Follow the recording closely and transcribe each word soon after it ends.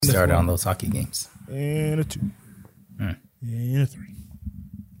Started on those hockey games. And a 2. And a 3.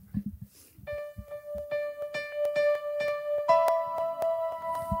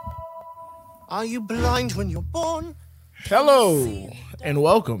 Are you blind when you're born? Hello, and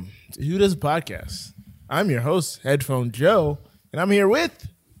welcome to Who Does Podcast. I'm your host, Headphone Joe, and I'm here with...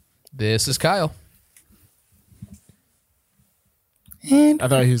 This is Kyle. And I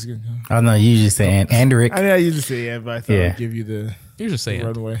thought he was going to go. I don't know. You usually say and Rick. I know you just say but I thought Yeah. I'd give you the You just say it.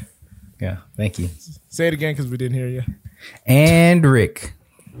 runway. Yeah, thank you. Say it again because we didn't hear you. And Rick.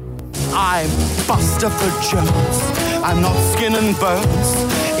 I'm Buster for Jones. I'm not skin and bones.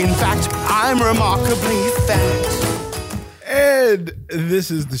 In fact, I'm remarkably fat. And this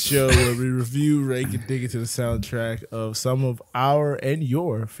is the show where we review, rank, and dig into the soundtrack of some of our and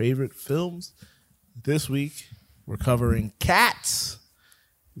your favorite films. This week, we're covering Cats.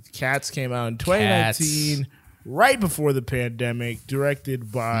 Cats came out in 2019, right before the pandemic,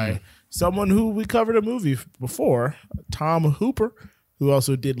 directed by someone who we covered a movie before, Tom Hooper, who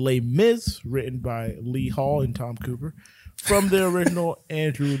also did Les Mis, written by Lee Hall and Tom Cooper, from the original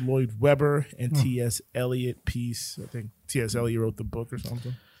Andrew Lloyd Webber and T.S. Eliot piece. I think T.S. Eliot wrote the book or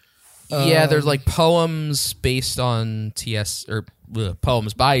something. Yeah, there's like poems based on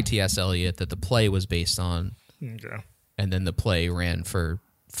poems by T.S. Eliot that the play was based on, Okay. and then the play ran for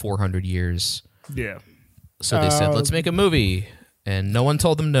 400 years. Yeah. So they said, "Let's make a movie," and no one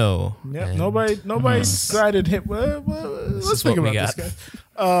told them no. Yeah, And nobody decided him. Let's is think what we about this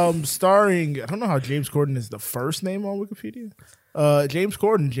guy. Starring, I don't know how James Corden is the first name on Wikipedia. James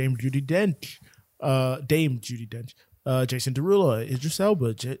Corden, Dame Judi Dench, Jason Derulo, Idris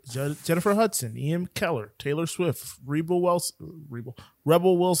Elba, Jennifer Hudson, Ian McKellen, Taylor Swift, Rebel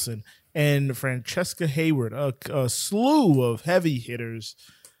Wilson, and Francesca Hayward. A slew of heavy hitters,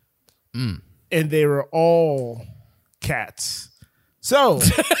 and they were all cats. So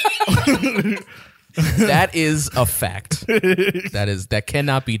that is a fact. That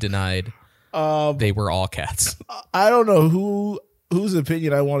cannot be denied. They were all cats. I don't know whose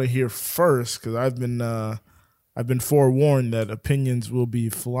opinion I want to hear first, because I've been forewarned that opinions will be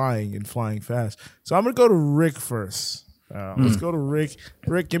flying and flying fast. So I'm gonna go to Rick first. Let's go to Rick.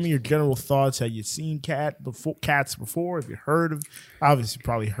 Rick, give me your general thoughts. Have you seen Cats before? Have you heard of? Obviously,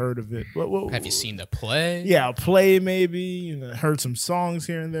 probably heard of it. Have you seen the play? Yeah, a play maybe. Heard some songs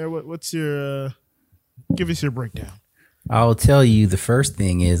here and there. What's your? Give us your breakdown. I'll tell you the first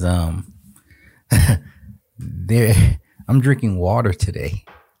thing is I'm drinking water today.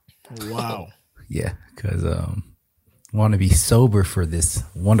 Wow. Yeah, because want to be sober for this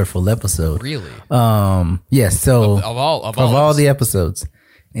wonderful episode. Really? Yes. So Of all the episodes,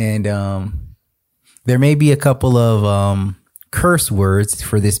 and there may be a couple of curse words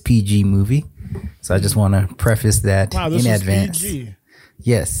for this PG movie, so I just want to preface that Wow, this in was advance. PG.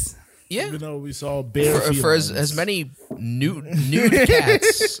 Yes. Yeah. Even though we saw bare For as felines. many nude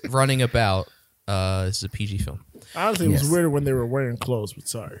cats running about, this is a PG film. Honestly, it was Yes. weirder when they were wearing clothes, but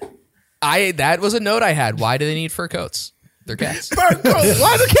sorry. That was a note I had. Why do they need fur coats? They're cats. Fur coat.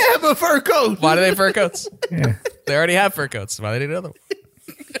 Why the cat have a fur coat? Why do they have fur coats? Yeah. They already have fur coats. Why do they need another one?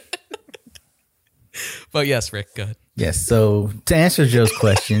 But yes, Rick, go ahead. Yes. So to answer Joe's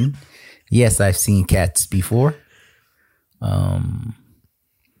question, yes, I've seen Cats before.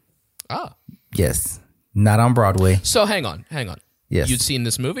 Yes. Not on Broadway. So hang on. Yes. You'd seen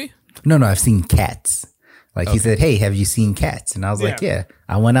this movie? No, I've seen Cats. Like he said, hey, have you seen Cats? And I was like, yeah.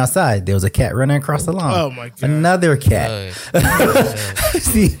 I went outside. There was a cat running across the lawn. Oh, my God. Another cat. I've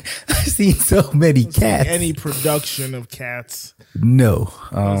seen so many cats. Any production of Cats. No.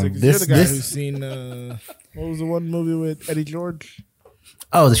 You're the guy who's seen, what was the one movie with Eddie George?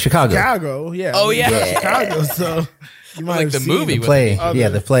 Oh, the Chicago. Chicago, yeah. Oh, yeah. Chicago, so you might Like have the seen movie it. with Play. Eddie. Yeah,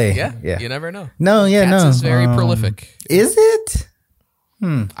 the play. Yeah. You never know. No, yeah, Cats no. is very prolific. Is it?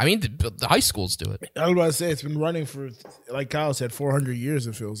 I mean, the high schools do it. I was about to say, it's been running for, like Kyle said, 400 years,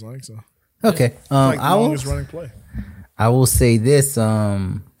 it feels like. So, Okay. like the longest running play. I will say this. At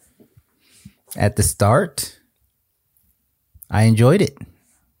the start, I enjoyed it.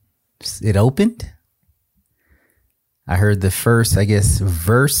 It opened. I heard the first, I guess,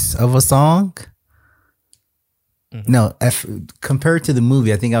 verse of a song. No, compared to the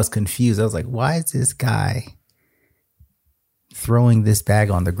movie, I think I was confused. I was like, why is this guy throwing this bag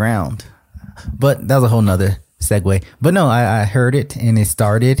on the ground? But that was a whole nother segue. But no, I heard it and it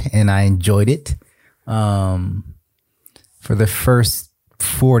started and I enjoyed it. For the first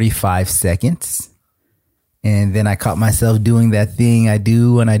 45 seconds. And then I caught myself doing that thing I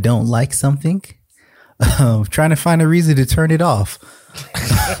do when I don't like something. Trying to find a reason to turn it off.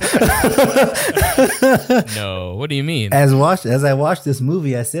 No, what do you mean? As I watched this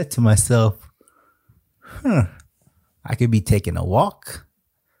movie, I said to myself, I could be taking a walk.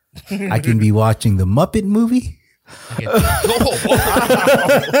 I can be watching the Muppet movie. Well,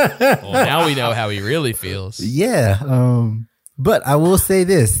 now we know how he really feels. Yeah. But I will say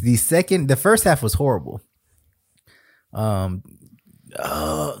this: the first half was horrible. I'm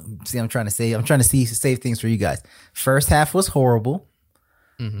trying to save things for you guys. First half was horrible.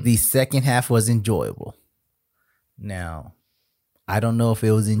 Mm-hmm. The second half was enjoyable. Now, I don't know if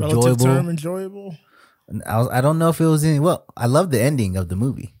it was Relative enjoyable. term enjoyable. I don't know if it was I love the ending of the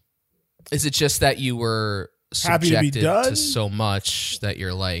movie. Is it just that you were Happy to be subjected done? to so much that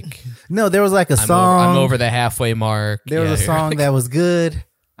you're like, No, there was like a I'm song. over the halfway mark. There was a you're song like- that was good.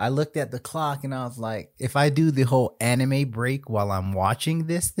 I looked at the clock and I was like, if I do the whole anime break while I'm watching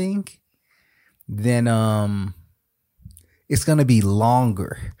this thing, then it's gonna be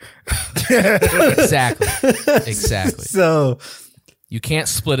longer. Exactly. So You can't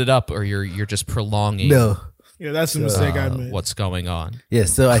split it up, or you're just prolonging no. Yeah, that's the mistake I made. what's going on. Yeah,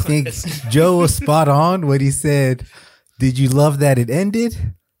 so I think Joe was spot on when he said, "Did you love that it ended?"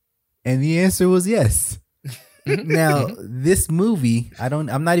 And the answer was yes. Now, this movie,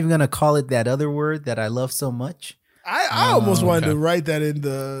 I'm not even gonna call it that other word that I love so much. I almost wanted okay. to write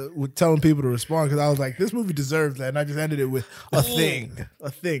that with telling people to respond because I was like, this movie deserves that, and I just ended it with a thing.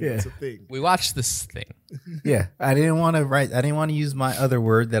 It's a thing. We watched this thing. Yeah, I didn't want to use my other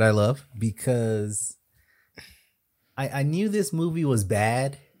word that I love because I knew this movie was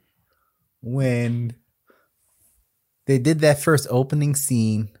bad when they did that first opening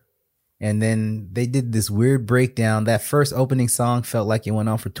scene and then they did this weird breakdown. That first opening song felt like it went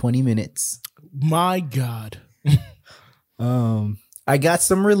on for 20 minutes. My God. I got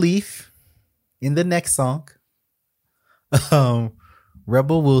some relief in the next song.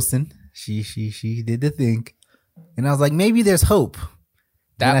 Rebel Wilson, she did the thing. And I was like, maybe there's hope.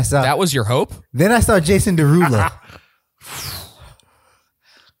 That was your hope? Then I saw Jason Derulo.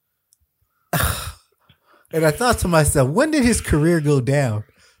 And I thought to myself, when did his career go down?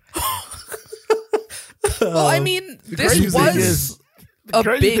 Well, I mean, this crazy thing was is- a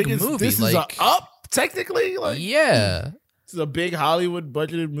Crazy big thing is, movie. This like, is a up technically. Like yeah. this is a big Hollywood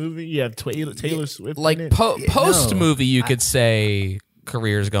budgeted movie. You have Taylor Swift. Like in it. post no. movie, you could say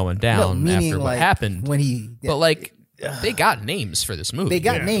career's going down meaning after what like happened. when he. But like, they got names for this movie. They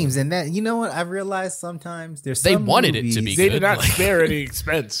got Yeah. names, and that you know what I've realized sometimes there's They some wanted it to movies- be they good. did not Like- spare any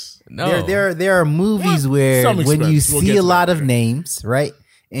expense. No, There are movies where Some when you expense. We'll see get a to lot that of later. names, right,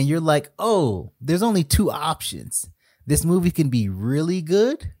 and you're like, oh, there's only two options. This movie can be really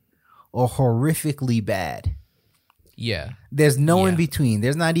good or horrifically bad. yeah. There's no in Yeah. between.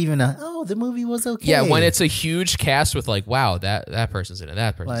 There's not even the movie was okay. Yeah, when it's a huge cast with like, wow, that person's in it,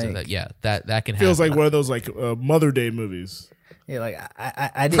 that person's in it. Like- Yeah, that can Feels happen. like one of those like Mother Day movies. yeah, like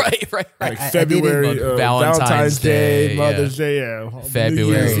I didn't. right. Like I February, didn't- Valentine's Day, Day, Mother's Day, yeah. February New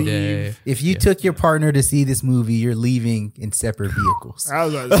Year's Day. Eve. If you took your partner to see this movie, you're leaving in separate vehicles. I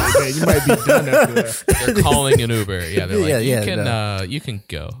was about to say, man, you might be done after that. They're calling an Uber. Yeah, they're like, Yeah, you can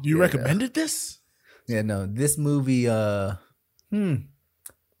go. You recommended this? Yeah, no, this movie.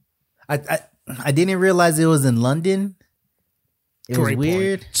 I didn't realize it was in London. It Great was point.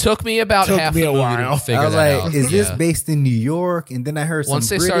 weird. Took me about Took half me the a movie while. to figure I was that like, out. is this Yeah. based in New York? And then I heard Once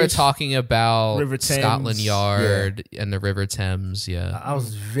some they started British. talking about River Thames. Scotland Yard and the River Thames, yeah. I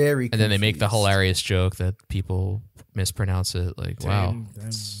was very. And then they make the confused. hilarious joke that people mispronounce it. Like, wow, Damn.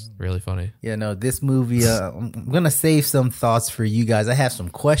 it's really funny. Yeah, no, this movie. I'm gonna save some thoughts for you guys. I have some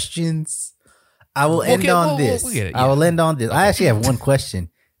questions. I will end get- on we'll- this. we'll get it, I will yeah. end on this. I actually have one question,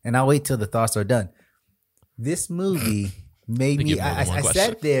 and I'll wait till the thoughts are done. This movie made think me. you have more than one I question.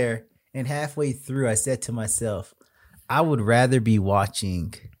 sat there, and halfway through, I said to myself, I would rather be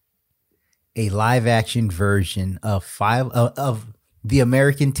watching a live action version of of The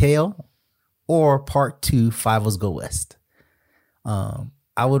American Tale or Part 2 Five Go West.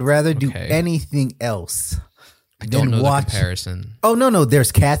 I would rather do Okay. anything else I don't than know watch. the comparison. Oh no,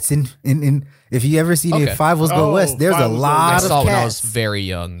 there's cats in. If you ever see Okay. the Five Go Oh, West, there's Five a Go West. I lot saw of it when I was cats. very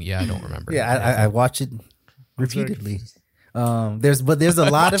young. Yeah, I don't remember. Yeah, I watch it repeatedly. There's a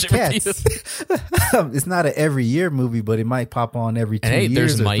lot of watch it cats. It's not an every year movie, but it might pop on every 2 And hey,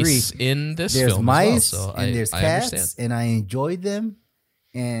 years there's or mice 3. in this There's film mice as well, so and there's I cats, understand. and I enjoyed them.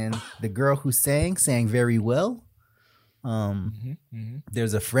 And the girl who sang very well.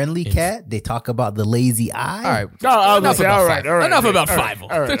 There's a friendly cat. They talk about the lazy eye. All right. No, I was Enough gonna say, about all right, Five. all right, Enough all about right, Five. all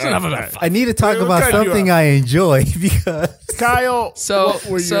right, There's all enough right, about all right. Five. I need to talk We'll about cut you something off. I enjoy because Kyle, So- what were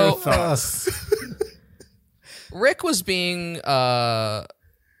your so- thoughts? Rick was being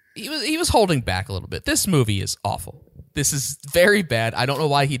he was holding back a little bit. This movie is awful. This is very bad. I don't know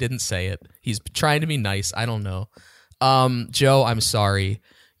why he didn't say it. He's trying to be nice. I don't know. Joe, I'm sorry.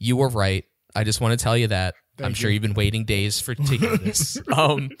 You were right. I just want to tell you that. I'm sure you've been waiting days to hear this.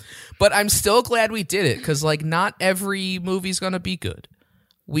 But I'm still glad we did it because, like, not every movie's going to be good.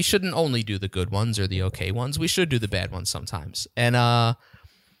 We shouldn't only do the good ones or the okay ones. We should do the bad ones sometimes. And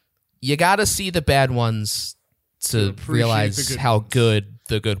you got to see the bad ones to realize how good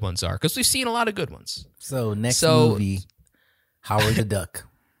the good ones are because we've seen a lot of good ones. So next movie, Howard the Duck.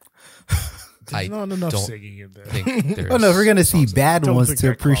 There's not enough singing in there. Oh no, we're gonna see bad ones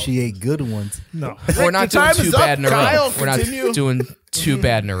to appreciate good ones. No, we're not doing two bad in a row. We're not doing two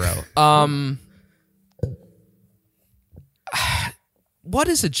bad in a row. What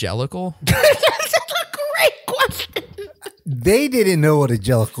is a jellicle? That's a great question. They didn't know what a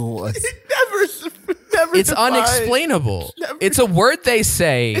jellicle was. Never it's defined. Unexplainable. It's a word they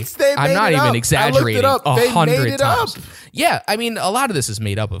say. I'm not even exaggerating. 100 times. Yeah, I mean, a lot of this is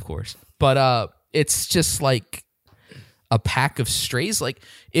made up, of course. But it's just like a pack of strays. Like,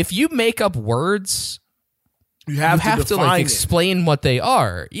 if you make up words, you have to like explain what they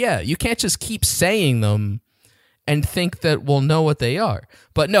are. Yeah, you can't just keep saying them and think that we'll know what they are.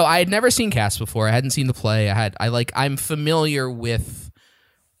 But no, I had never seen Cats before. I hadn't seen the play. I'm familiar with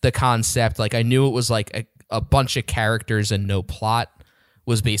the concept. Like, I knew it was like a bunch of characters and no plot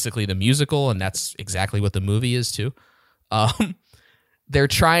was basically the musical, and that's exactly what the movie is too. They're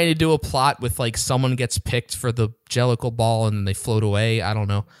trying to do a plot with like someone gets picked for the Jellicle ball and then they float away. I don't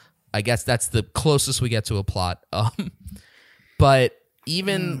know. I guess that's the closest we get to a plot. But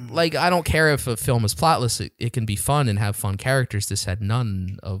even like, I don't care if a film is plotless. It can be fun and have fun characters. This had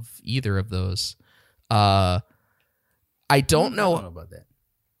none of either of those. I don't know about that.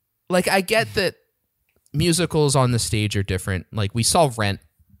 Like, I get that musicals on the stage are different. Like, we saw Rent.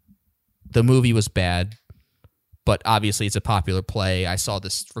 The movie was bad. But obviously it's a popular play. I saw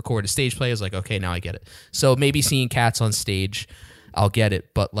this recorded stage play. I was like, okay, now I get it. So maybe seeing Cats on stage, I'll get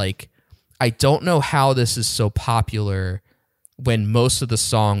it. But like, I don't know how this is so popular when most of the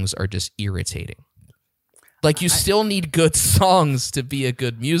songs are just irritating. Like, you still need good songs to be a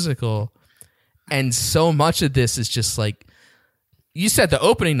good musical. And so much of this is just like, you said the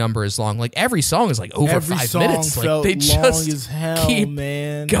opening number is long. Like, every song is like over 5 minutes. Like, they just as hell, keep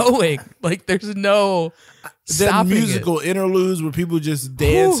going. Like, there's no that musical interludes where people just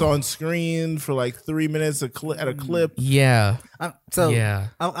dance on screen for like 3 minutes at a clip. Yeah.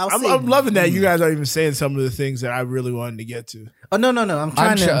 I'm loving that you guys are even saying some of the things that I really wanted to get to. Oh no! I'm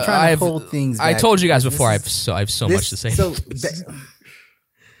trying to hold things back. I told you guys before. I have so much to say. So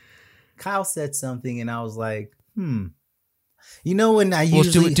Kyle said something, and I was like, You know, when I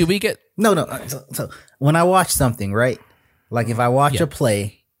usually do we get no. So when I watch something, right? Like if I watch a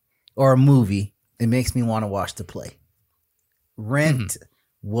play or a movie, it makes me want to watch the play. Rent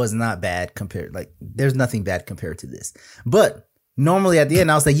was not bad compared. Like, there's nothing bad compared to this. But normally at the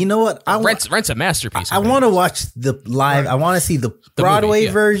end, I was like, you know what? Rent's a masterpiece. I want to watch the live. I want to see the Broadway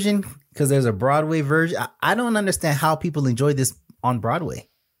version because there's a Broadway version. I don't understand how people enjoy this on Broadway.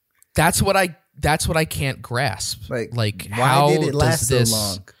 That's what I can't grasp. Like why how did it last so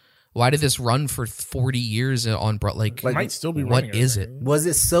long? Why did this run for 40 years on Broadway? Like, it might still be running. What is it? Was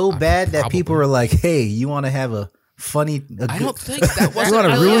it so bad that people were like, "Hey, you want to have a funny?" I don't think that was. You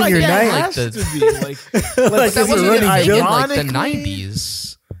want to ruin your night? That wasn't like the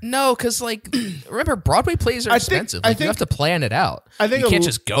 90s. No, because like, remember, Broadway plays are expensive. You have to plan it out. I think you can't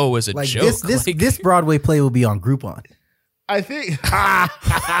just go as a joke. This Broadway play will be on Groupon. I think,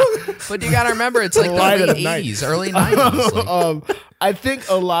 but you got to remember, it's like the late 80s, early 90s. I think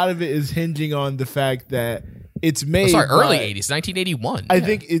a lot of it is hinging on the fact that it's made. Early 80s, 1981. I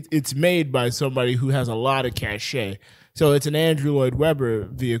think it's made by somebody who has a lot of cachet. So it's an Andrew Lloyd Webber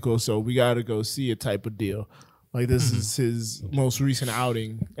vehicle. So we got to go see it type of deal. Like, this is his most recent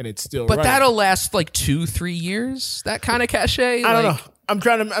outing, and it's still. But running. that'll last like 2-3 years. That kind of cachet. I don't know. I'm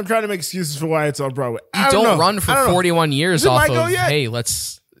trying to make excuses for why it's on Broadway. You don't run for 41 years off of, hey,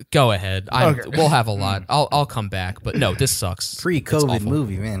 let's go ahead. We'll have a lot. I'll come back. But no, this sucks. Pre-COVID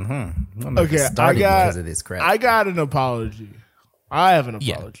movie, man. Okay, because of this crap. I got an apology. I have an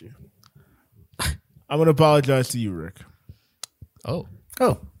apology. Yeah. I'm going to apologize to you, Rick. Oh.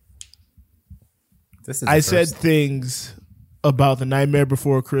 I said things about The Nightmare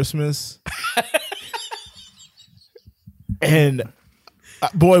Before Christmas. And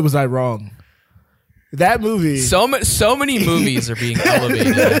boy, was I wrong. That movie. So many movies are being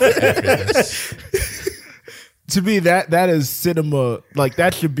elevated after this. To me, that is cinema. Like,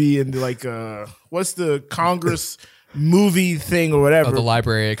 that should be in like what's the Congress movie thing or whatever. Oh, the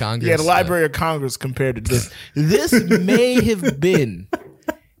Library of Congress. Yeah, the Library of Congress compared to this. This may have been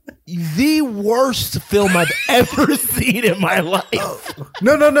the worst film I've ever seen in my life.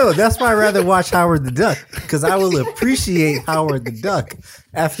 No. That's why I'd rather watch Howard the Duck, because I will appreciate Howard the Duck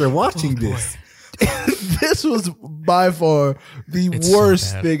after watching this. This was by far the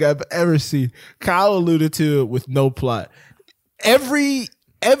worst thing I've ever seen. Kyle alluded to it with no plot.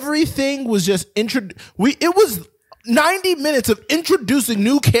 Everything was just it was 90 minutes of introducing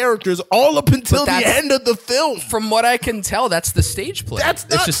new characters all up until the end of the film. From what I can tell, that's the stage play. That's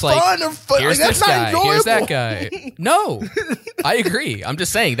not fun or fun. Here's that's this not guy. enjoyable. Here's that guy. No, I agree. I'm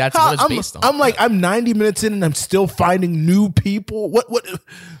just saying that's what it's based on. I'm 90 minutes in and I'm still finding new people.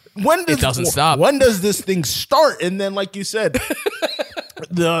 It doesn't stop. When does this thing start? And then, like you said,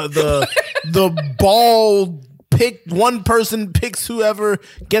 the ball pick, one person picks whoever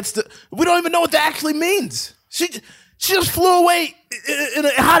gets the. We don't even know what that actually means. She just flew away in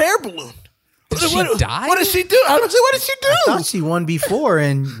a hot air balloon. Did she die? What did she do? I was like, what did she do? I thought she won before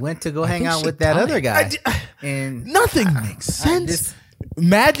and went to go hang out with that other guy. And nothing makes sense.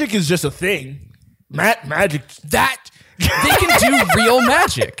 Magic is just a thing. Magic. That they can do real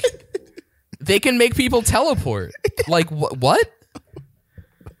magic. They can make people teleport. Like what?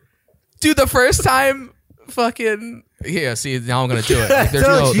 Dude, the first time fucking see, now I'm gonna do it. Like,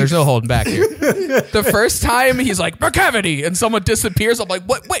 there's no holding back here. The first time he's like McCavity and someone disappears, I'm like,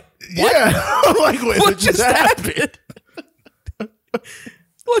 what? Wait, what? Yeah. Like, wait, what just happened?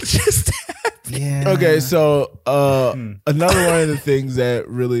 What just happened? yeah. Okay, so another one of the things that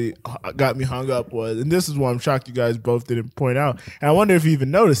really got me hung up was, and this is what I'm shocked you guys both didn't point out, and I wonder if you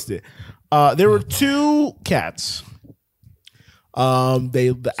even noticed it. There were two cats.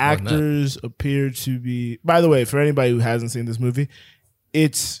 The actors appear to be. By the way, for anybody who hasn't seen this movie,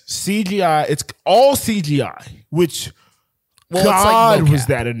 it's CGI. It's all CGI, which God was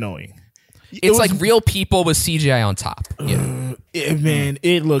that annoying. It's like real people with CGI on top. Yeah. Man,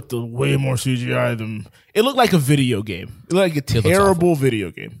 it looked way more CGI than it looked like a video game. It looked like a terrible video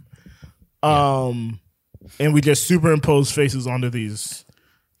game. And we just superimpose faces onto these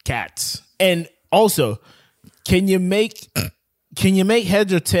cats. And also, can you make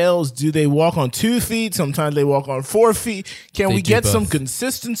heads or tails? Do they walk on 2 feet? Sometimes they walk on 4 feet. Can we get some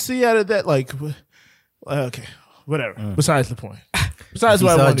consistency out of that? Like, okay, whatever. Besides the point. Besides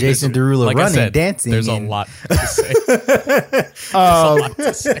what I wanted Jason Derulo like running, said, dancing. There's a lot to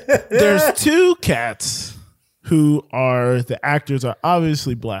say. There's two cats who are, the actors are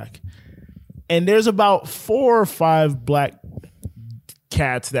obviously black. And there's about 4 or 5 black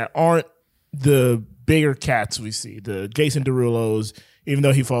cats that aren't the bigger cats we see. The Jason Derulos, even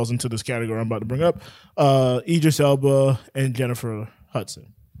though he falls into this category I'm about to bring up, Idris Elba and Jennifer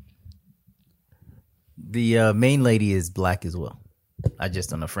Hudson. The main lady is black as well. I just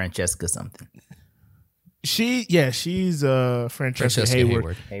don't know, Francesca something. She's Francesca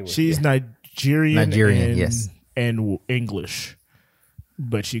Hayward. She's Nigerian yes, and English,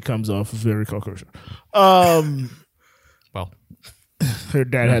 but she comes off very Caucasian. Well, her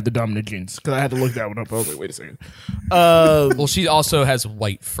dad had the dominant genes, because I had to look that one up. I was like, wait a second. Well, she also has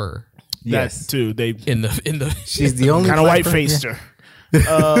white fur. Yes, too. They in the she's the only kind of white faced her.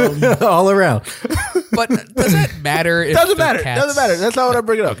 All around. But does that matter? Doesn't matter. That's not what I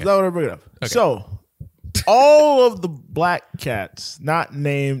bring it up. Okay. That's not what I bring it up. Okay. So, all of the black cats not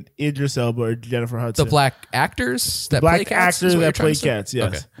named Idris Elba or Jennifer Hudson. The black actors that play cats. Actors that play cats. Yes.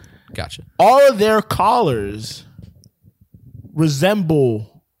 Okay. Gotcha. All of their collars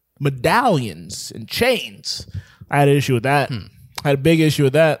resemble medallions and chains. I had an issue with that. I had a big issue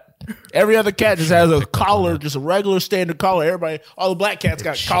with that. Every other cat just has a collar, just a regular standard collar. All the black cats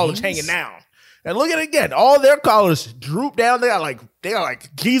got collars hanging down. And look at it again. All their collars droop down. They got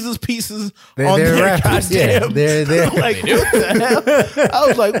like Jesus pieces on their goddamn. They're like, what the hell? I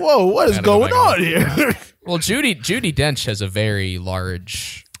was like, whoa, what is going on here? Well, Judi Dench has a very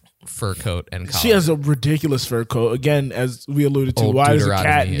large fur coat and collar. She has a ridiculous fur coat. Again, as we alluded to, why does a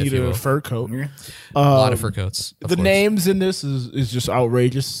cat need a fur coat? A lot of fur coats. The names in this is just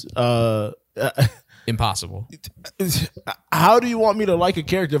outrageous. Impossible. How do you want me to like a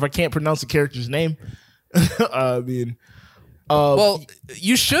character if I can't pronounce the character's name? I mean, well,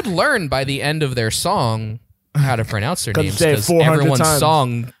 you should learn by the end of their song how to pronounce their names, because everyone's times.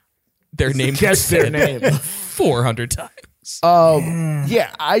 Song, their name gets their name 400 times.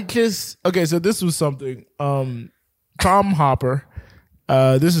 Yeah, so this was something. Tom Hopper.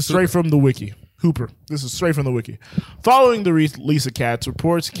 This is straight from the wiki. Hooper. This is straight from the wiki. Following the release of Cats,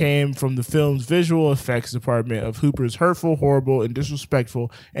 reports came from the film's visual effects department of Hooper's hurtful, horrible, and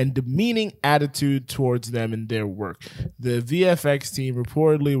disrespectful and demeaning attitude towards them and their work. The VFX team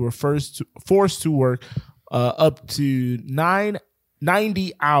reportedly were forced to work up to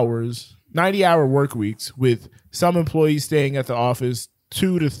 90-hour work weeks, with some employees staying at the office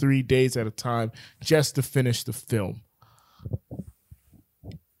 2 to 3 days at a time just to finish the film.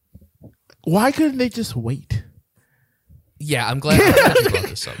 Why couldn't they just wait? Yeah, I'm glad you brought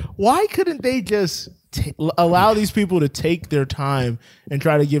this up. Why couldn't they just allow these people to take their time and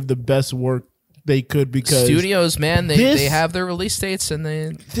try to give the best work they could? Because studios, man, they have their release dates, and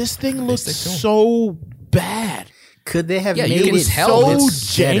this thing looks so bad. Could they have made it so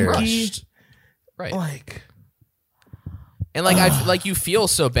janky? Right. And like you feel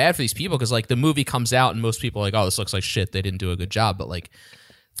so bad for these people because like the movie comes out and most people are like, oh, this looks like shit. They didn't do a good job. But like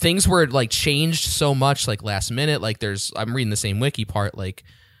things were like changed so much like last minute. Like I'm reading the same wiki part. Like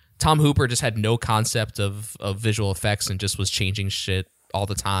Tom Hooper just had no concept of visual effects and just was changing shit all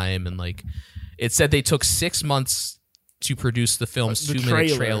the time. And like it said they took 6 months to produce the film's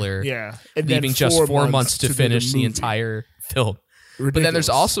 2-minute trailer. Yeah. And leaving just 4 months to finish the entire film. Ridiculous. But then there's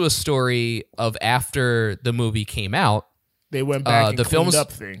also a story of after the movie came out, they went back and cleaned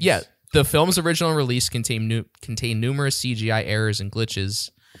up things. Yeah, the film's original release contained numerous CGI errors and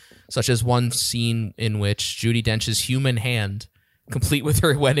glitches, such as one scene in which Judi Dench's human hand, complete with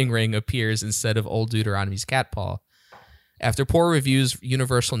her wedding ring, appears instead of old Deuteronomy's cat paw. After poor reviews,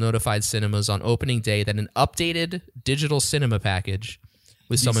 Universal notified cinemas on opening day that an updated digital cinema package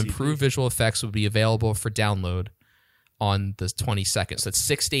with some improved visual effects would be available for download on the 22nd. So that's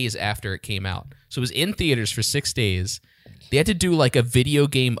 6 days after it came out. So it was in theaters for 6 days. They had to do like a video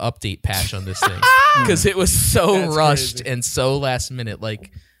game update patch on this thing because it was so rushed and so last minute.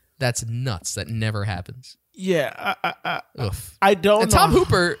 Like, that's nuts. That never happens. Yeah. I don't and know. Tom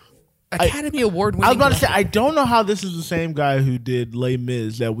Hooper, Academy Award winning. I was about to say, I don't know how this is the same guy who did Les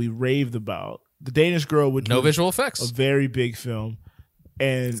Mis that we raved about. The Danish Girl, which no visual effects. A very big film.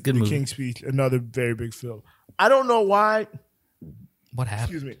 And The movie. King's Speech, another very big film. I don't know why. What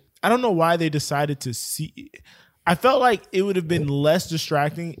happened? Excuse me. I don't know why they decided to see. I felt like it would have been less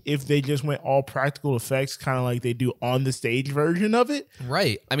distracting if they just went all practical effects, kind of like they do on the stage version of it.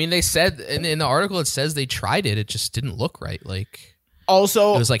 Right. I mean, they said in the article, it says they tried it. It just didn't look right. Like,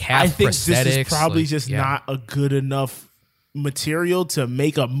 also, it was like half I think prosthetics. This is probably just not a good enough material to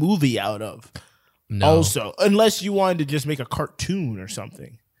make a movie out of. No. Also, unless you wanted to just make a cartoon or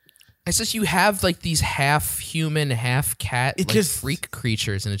something. It's just you have like these half human, half cat freak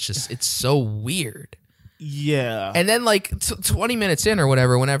creatures, and it's so weird. Yeah. And then like 20 minutes in or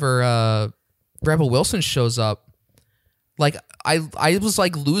whatever, whenever Rebel Wilson shows up, like I was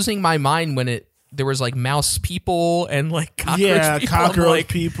like losing my mind when there was like mouse people and like cockroach people. Cockroach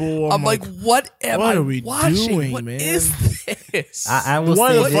people. I'm like, what are we watching? doing, what man? Is this? I will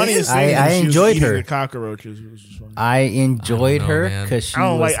one say of the funniest this. things I enjoyed her. The cockroaches was just funny. I enjoyed her because she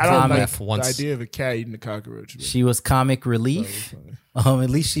was I don't comic. like the idea of a cat eating a cockroach. She was comic relief. At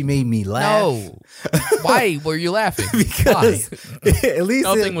least she made me laugh. No. Why were you laughing? Because at least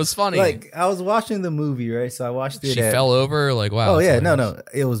nothing was funny. Like I was watching the movie, right? So I watched it. She fell over. Like, wow. Oh yeah, no.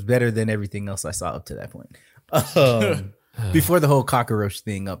 It was better than everything else I saw up to that point. Before the whole cockroach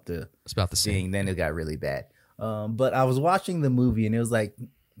thing up to it's about the same. Then it got really bad. But I was watching the movie and it was like,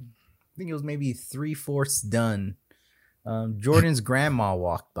 I think it was maybe 3/4 done. Jordan's grandma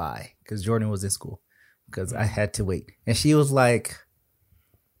walked by because Jordan was in school because I had to wait, and she was like,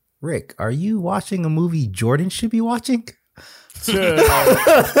 Rick, are you watching a movie Jordan should be watching?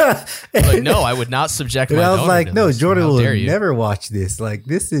 Like, no, I would not subject my daughter. I was like, no, this. Jordan will never watch this. Like,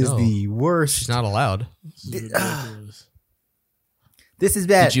 this is the worst. She's not allowed. This is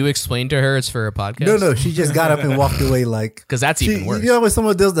bad. Did you explain to her it's for a podcast? No, she just got up and walked away like. Because that's even worse. You know when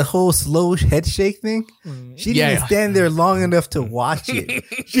someone does the whole slow head shake thing? She didn't stand there long enough to watch it.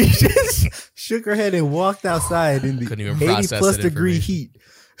 She just shook her head and walked outside in the 80+ degree heat.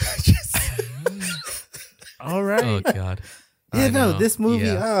 All right. Oh God. Yeah, this movie.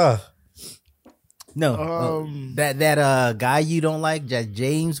 That guy you don't like,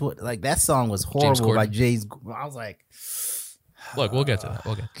 James. Like that song was horrible by James. I was like, look, we'll get to that.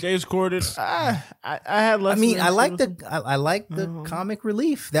 James Corden. I had less. I mean, I like the comic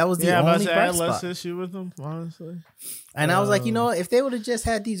relief. That was the only bright I had spot. less issue with them, honestly. And I was like, if they would have just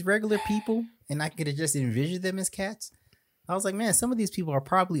had these regular people, and I could have just envisioned them as cats. I was like, man, some of these people are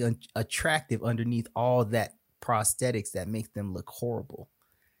probably attractive underneath all that prosthetics that make them look horrible.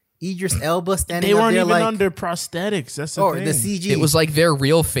 Idris Elba standing they up weren't there even like under prosthetics. That's the thing. the CG. It was like their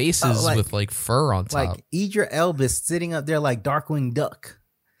real faces with like fur on top. Like Idris Elba sitting up there like Darkwing Duck.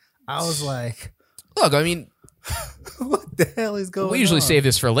 I was like, look, I mean, what the hell is going on? We usually save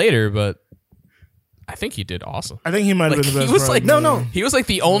this for later, but I think he did awesome. I think he might have been the best. He was like, no. He was like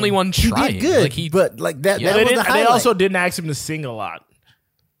the only one trying. He did good, like but like that. Yeah. That was the they highlight. also didn't ask him to sing a lot.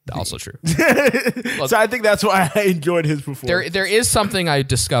 Also true. So I think that's why I enjoyed his performance. There is something I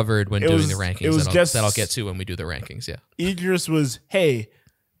discovered when doing the rankings. It was that I'll get to when we do the rankings. Yeah, Idris was, hey,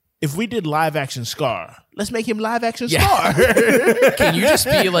 if we did live action Scar, let's make him live action Scar. Can you just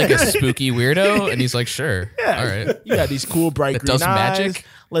be like a spooky weirdo? And he's like, sure. Yeah. All right. You got these cool bright That green does eyes. magic?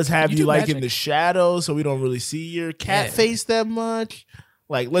 Let's have you like magic. in the shadows so we don't really see your cat face that much.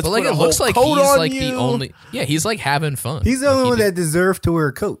 Like, let's But like put a it whole looks like coat he's on like you. the only. Yeah, he's like having fun. He's the only one that deserved to wear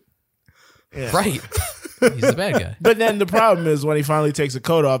a coat. Right. He's the bad guy. But then the problem is when he finally takes the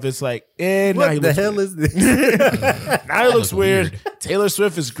coat off, it's like, now What he the looks hell weird. is this? Now he looks weird. Taylor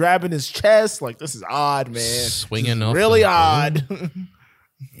Swift is grabbing his chest. Like, this is odd, man. Swinging This is off really the- odd.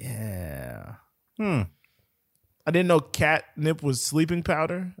 Yeah. I didn't know catnip was sleeping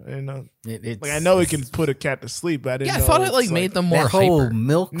powder. I didn't know. It's, Like, I know it can put a cat to sleep, but I didn't Yeah, I know thought it it's like made them more that whole hyper.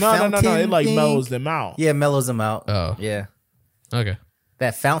 milk No. fountain It like thing. mellows them out. Yeah, mellows them out. Oh. Yeah. Okay.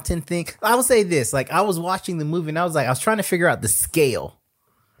 That fountain thing. I will say this. Like, I was watching the movie and I was trying to figure out the scale.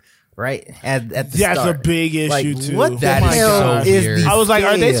 Right? At the That's start. a big issue, Like, too. what the That is hell so is weird. the I was like,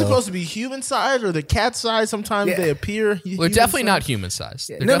 are they scale? supposed to be human size or the cat size? Sometimes Yeah. they appear. They're definitely not human sized.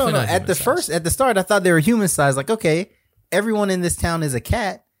 No. At the start, I thought they were human sized. Like, okay, everyone in this town is a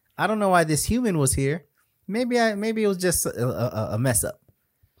cat. I don't know why this human was here. Maybe it was just a mess up.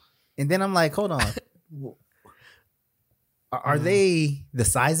 And then I'm like, hold on, are they the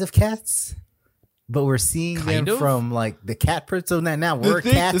size of cats? But we're seeing Kind them of? from like the cat. So now we're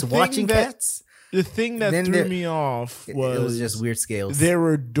cats watching cats. The thing that Then threw there- me off It was was just weird scales. there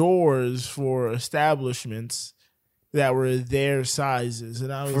were doors for establishments that were their sizes,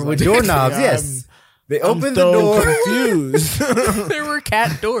 and I was With like, doorknobs, yeah, yes. They I'm opened the so door. confused. There were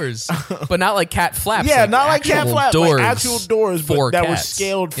cat doors, but not like cat flaps. Yeah, not like cat actual flap, doors like actual doors, but for that were cats.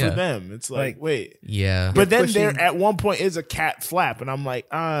 scaled for Yeah. them. It's like, wait. Yeah. But then pushing- there at one point is a cat flap, and I'm like,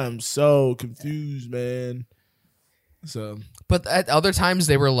 I'm so confused, man. So But at other times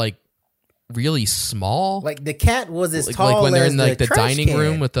they were like really small. Like the cat was as like tall when they're as in like the trash dining can.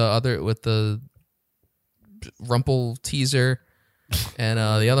 room with the Rumple teaser and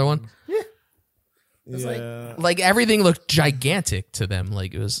the other one. yeah, Like everything looked gigantic to them.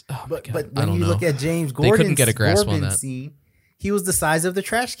 Like it was. Oh my But god! but I when don't you know. look at James They Gordon's couldn't get a grasp on Corbin that. scene, he was the size of the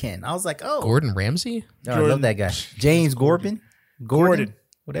trash can. I was like, oh, Gordon Ramsay. Oh, I love that guy, James Gordon. Gordon.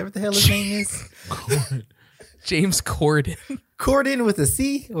 Whatever the hell his name is. James Corden. Corden with a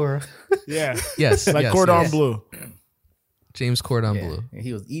C or yeah, Yes. like yes, Cordon yes. Bleu. James Cordon yeah, Bleu.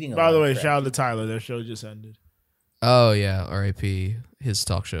 he was eating. By the way, shout out to Tyler. Their show just ended. Oh yeah. R.I.P. His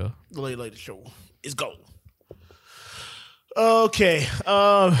talk show. The late show is gold. Okay.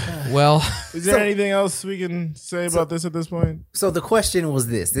 Well, Is there anything else we can say about this at this point? So the question was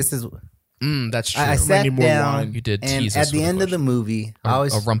this. This is that's true. I sat need more down. wine. You did and tease at us the with a end of the question. movie, I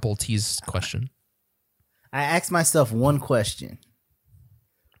a Rumple tease question. I asked myself one question: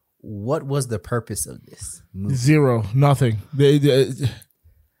 what was the purpose of this movie? Zero. Nothing.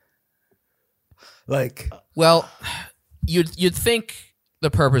 Like, Well, you'd think the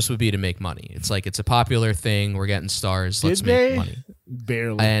purpose would be to make money. It's like it's a popular thing. We're getting stars. Let's Did make they? money.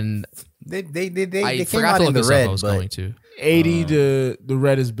 Barely. And they I came forgot out to in look the this red, up. I was but going to. 80 to the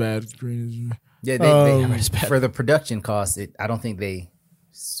red is bad. Green is yeah, Um, for the production cost, I don't think they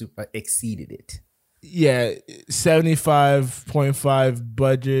super exceeded it. yeah, 75.5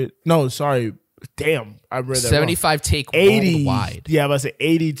 budget. No, sorry. Damn, I read that 75 take 80 worldwide Yeah, I was say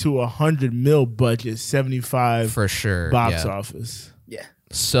 80 to 100 mil budget, 75 for sure. box yeah. office. Yeah,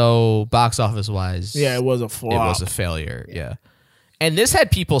 So box office wise, Yeah, it was a flop. it was a failure. Yeah. And this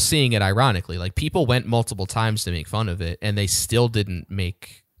had people seeing it ironically. Like people went multiple times to make fun of it, and they still didn't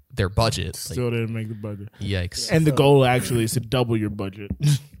make their budget. Like, Still didn't make the budget. yikes. And the goal actually is to double your budget.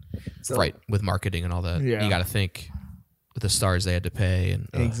 so, right, with marketing and all that. Yeah. You got to think with the stars they had to pay and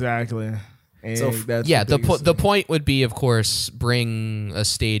Exactly. And So, that's yeah, the biggest the thing. point would be, of course, bring a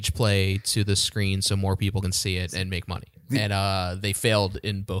stage play to the screen so more people can see it and make money. And they failed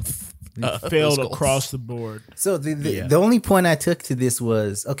in both. failed those goals. across the board. So the only point I took to this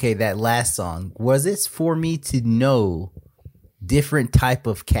was, okay, that last song, was it for me to know different type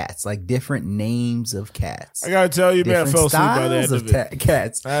of cats, like different names of cats. I gotta tell you, man, I fell asleep by the end of it.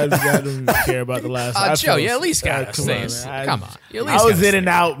 Cats. I don't even care about the last. Joe, you at least got to say, come on. I was in and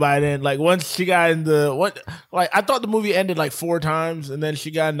out by then. Like once she got in I thought the movie ended like 4 times, and then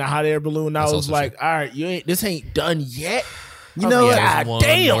she got in the hot air balloon. I was like, all right, this ain't done yet. You know what?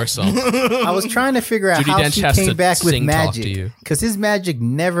 Damn. I was trying to figure out how she came back with magic, because his magic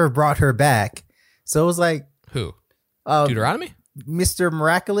never brought her back. So it was like, who? Deuteronomy? Mr.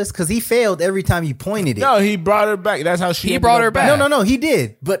 Miraculous, because he failed every time you pointed it. No, he brought her back. That's how he brought her back. No, he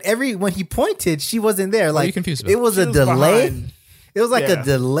did. But when he pointed, she wasn't there. Like, you confused about? It was a delay. Behind. It was like a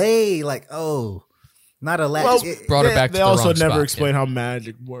delay. Like, oh, not a lag. Well, brought her back. They also never explained how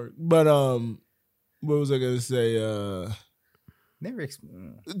magic worked. But what was I gonna say? Never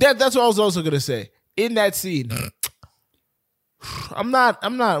explained. That's what I was also gonna say. In that scene, I'm not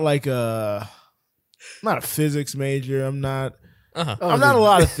like I'm not a physics major. I'm not. I'm not a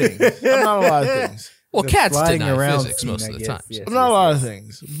lot of things. Well, cats deny physics most of the time. Yes, I'm not a lot of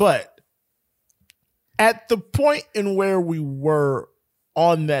things. But at the point in where we were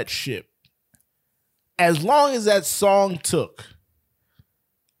on that ship, as long as that song took,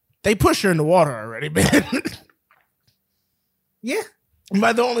 they pushed her in the water already, man. Yeah. Am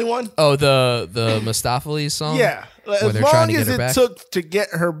I the only one? Oh, the Mistopheles song? Yeah. As long as it took to get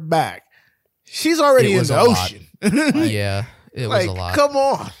her back, she's already in the ocean. Yeah. It was a lot. Come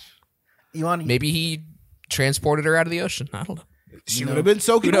on. Maybe he transported her out of the ocean. I don't know. She would have been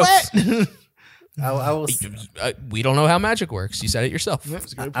soaking wet. We don't know how magic works. You said it yourself.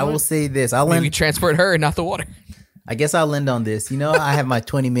 I will say this. Maybe transport her and not the water. I guess I'll end on this. I have my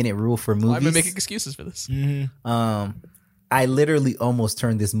 20-minute rule for movies. I've been making excuses for this. Mm-hmm. I literally almost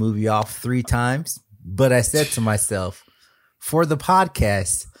turned this movie off 3 times, but I said to myself, for the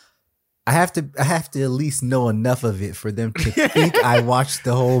podcast, I have to at least know enough of it for them to think I watched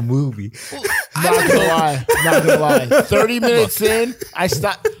the whole movie. Not gonna lie. 30 minutes in, I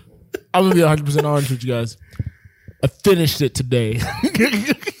stopped. I'm gonna be 100% honest with you guys. I finished it today. I've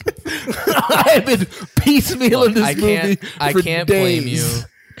been piecemealing this movie. I can't blame you.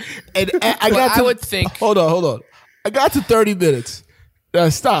 And I would think. Hold on. I got to 30 minutes. And I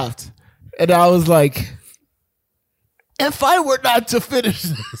stopped, and I was like, if I were not to finish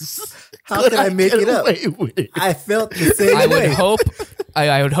this, how could I make it up? I felt the same way.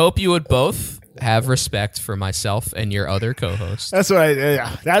 I would hope you would both have respect for myself and your other co-host. That's what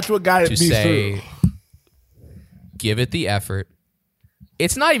that's what got me through. Give it the effort.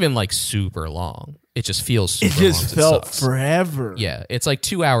 It's not even like super long. It just feels super long. It just felt forever. Yeah, it's like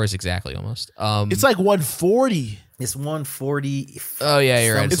 2 hours exactly almost. It's like 140. It's 140. Oh yeah,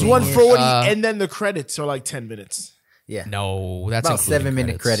 you're right. It's 140 and then the credits are like 10 minutes. Yeah. No, that's about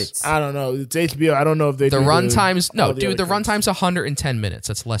 7-minute credits. I don't know. It's HBO. I don't know if they the runtime's no, dude. The runtime's 110 minutes.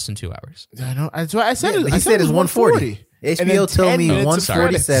 That's less than 2 hours. I know. That's what I said. He said it's 140. HBO told me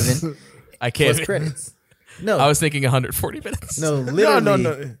 147. I can't. Plus credits. No, I was thinking 140 minutes. No, literally.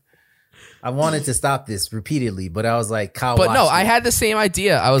 No. I wanted to stop this repeatedly, but I was like, Kyle. But no, I had the same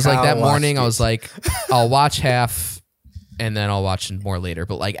idea. I was like that morning. I was like, I'll watch half. And then I'll watch more later.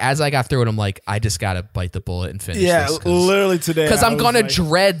 But like as I got through it, I'm like, I just gotta bite the bullet and finish. Yeah, this literally today. Because I'm gonna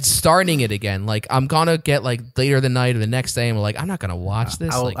dread starting it again. Like I'm gonna get like later the night or the next day, and I'm like, I'm not gonna watch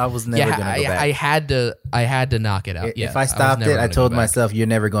this. I was never gonna go back. I had to knock it out. If I stopped it, I told myself, you're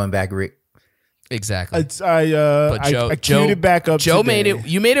never going back, Rick. Exactly. I queued it back up. Joe made it.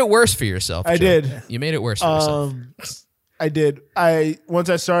 You made it worse for yourself. I did. You made it worse for yourself. I did. Once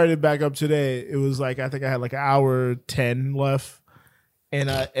I started it back up today, it was like I think I had like an hour 10 left, and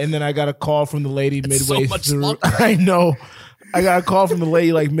then I got a call from the lady midway through. I know. I got a call from the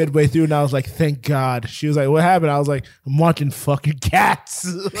lady like midway through, and I was like, "Thank God." She was like, "What happened?" I was like, "I'm watching fucking Cats."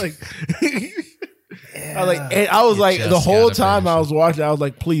 Like, I was like, the whole time I was watching, I was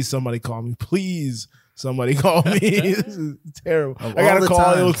like, "Please, somebody call me. Please." Somebody call me. This is terrible. I got a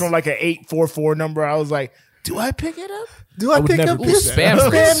call. It was from like an 844 number. I was like, do I pick it up? Do I pick up this spam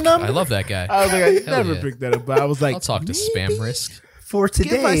number? I love that guy. I was like, I never picked that up, but I was like, I'll talk to Spam Risk for today.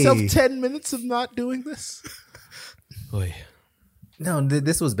 Give myself 10 minutes of not doing this. Oy. No,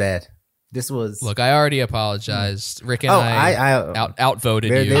 this was bad. This was. Look, I already apologized. Rick and I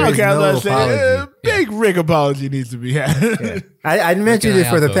outvoted you. Okay, I was saying, big Rick apology needs to be had. Yeah. I mentioned it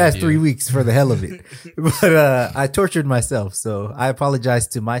for the past 3 weeks for the hell of it, but I tortured myself, so I apologize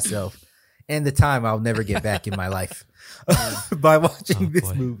to myself. And the time I'll never get back in my life by watching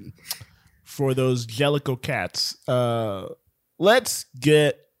this movie. For those Jellicle Cats, let's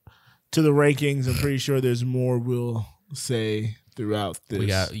get to the rankings. I'm pretty sure there's more we'll say throughout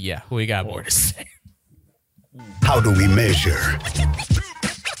this. We got more to say. How do we measure?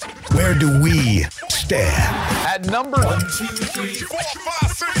 Where do we stand? At number 1, 2, 3, 4,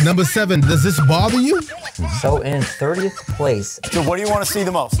 5, 6. Number 7, does this bother you? So in 30th place. So what do you want to see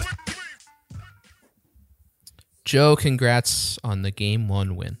the most? Joe, congrats on the Game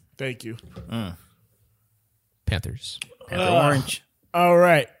 1 win. Thank you. Panthers. Panther Orange. All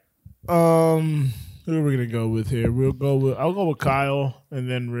right. Who are we gonna go with here? I'll go with Kyle, and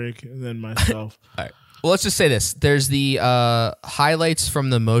then Rick, and then myself. All right. Well, let's just say this. There's the highlights from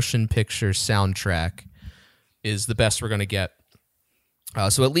the motion picture soundtrack is the best we're going to get.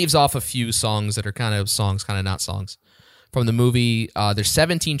 So it leaves off a few songs that are kind of songs, kind of not songs. From the movie, there's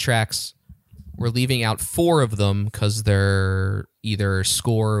 17 tracks. We're leaving out 4 of them because they're either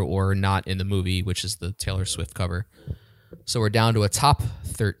score or not in the movie, which is the Taylor Swift cover. So we're down to a top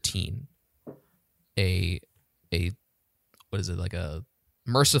 13. What is it, like a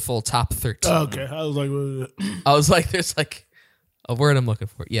merciful top 13? Okay, I was like, what is it? There's like a word I'm looking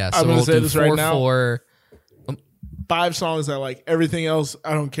for. Yeah, so I'm gonna we'll say do this 4, right now. 4. 5 songs I like. Everything else,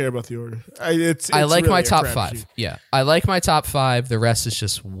 I don't care about the order. I like really my a top crapshoot. 5. Yeah, I like my top 5. The rest is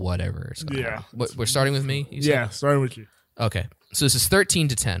just whatever. Yeah. We're starting with me? You said? Yeah, starting with you. Okay, so this is 13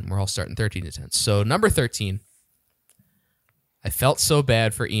 to 10. We're all starting 13 to 10. So number 13, I felt so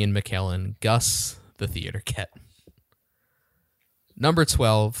bad for Ian McKellen, Gus the Theater Cat. Number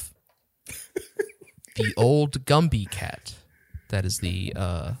 12, the Old Gumby Cat. That is the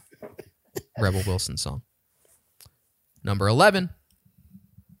Rebel Wilson song. Number 11,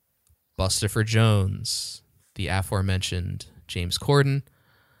 Bustopher Jones, the aforementioned James Corden.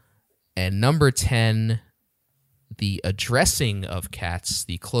 And number 10, the Addressing of Cats,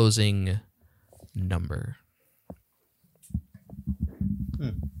 the closing number.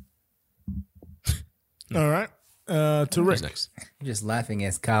 All right. To Rick. Who's next? I'm just laughing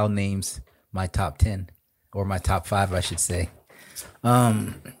as Kyle names my top 10 or my top 5, I should say.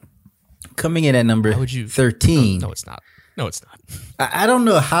 Coming in at number 13. No, it's not. No, it's not. I don't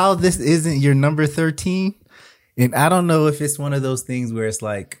know how this isn't your number 13. And I don't know if it's one of those things where it's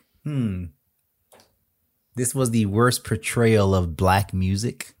like, this was the worst portrayal of black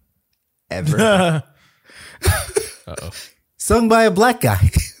music ever. Uh-oh. Sung by a black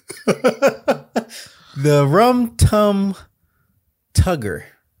guy. The Rum Tum Tugger.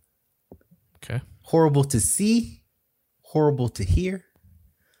 Okay. Horrible to see. Horrible to hear.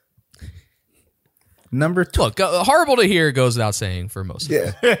 Number 12. Look, horrible to hear goes without saying for most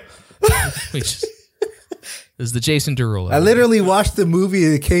of us. This is the Jason Derulo. I literally watched the movie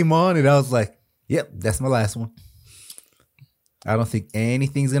and it came on and I was like, yep, that's my last one. I don't think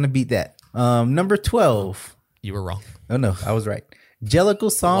anything's going to beat that. Number 12. You were wrong. Oh, no, I was right.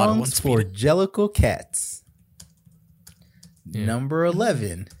 Jellicle Songs for Jellicle Cats. Yeah. Number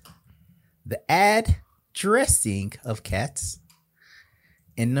 11. The Addressing of Cats.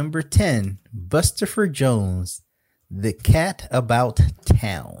 And number 10, Bustopher Jones, The Cat About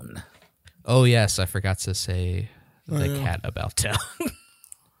Town. Oh, yes. I forgot to say The Cat About Town.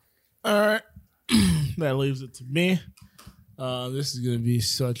 All right. That leaves it to me. This is going to be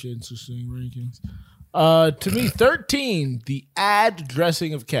such interesting rankings. To me, 13, The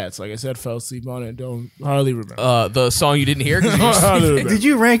Addressing of Cats. Like I said, fell asleep on it. Don't hardly remember. The song you didn't hear? Did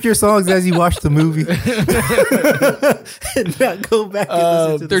you rank your songs as you watched the movie? And not go back and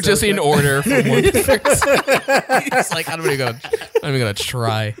listen to they're just in order from 1 to 13. He's like, I'm not even gonna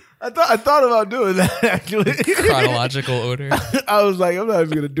try. I thought about doing that, actually. Chronological order. I was like, I'm not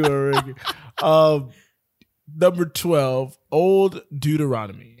even going to do a ranking. Number 12, Old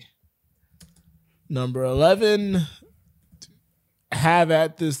Deuteronomy. Number 11, Have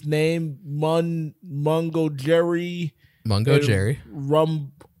At This Name, Mungo Jerry. Mungo Jerry.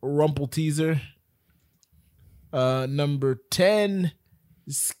 Rumple Teaser. Number 10,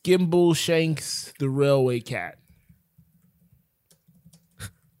 Skimble Shanks, The Railway Cat.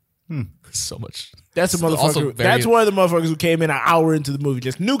 So much. That's a motherfucker. That's one of the motherfuckers who came in an hour into the movie.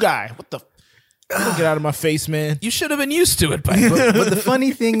 Just new guy. What the? Get out of my face, man. You should have been used to it by now. But the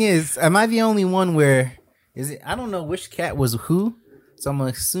funny thing is, am I the only one where is it? I don't know which cat was who, so I'm gonna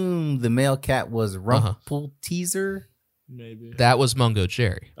assume the male cat was Rumple Teaser. Maybe that was Mungo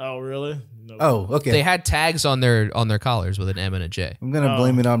Jerry. Oh, really? No. Oh, okay. They had tags on their collars with an M and a J. I'm gonna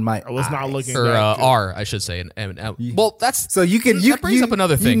blame it on my. I was not looking or R, I should say. An M and L. Well, that's so you brings up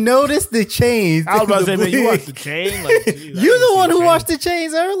another thing. You noticed the chains. I was about to say, man, you watched the chain. Like, geez, you're the one who watched the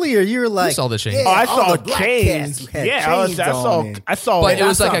chains earlier. You were like, you saw the chains. Yeah, I saw chains. Yeah, I saw. But it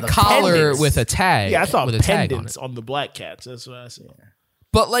was like a collar with a tag. Yeah, I saw with pendants on the black cats. That's what I saw.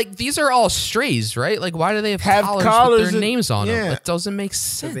 But like these are all strays, right? Like why do they have collars with their names on them? It doesn't make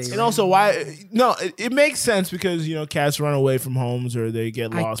sense. And also why? No, it makes sense because cats run away from homes or they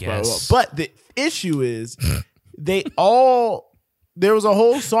get lost. Blah, blah, blah. But the issue is they all. There was a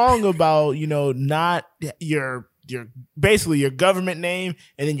whole song about not your basically your government name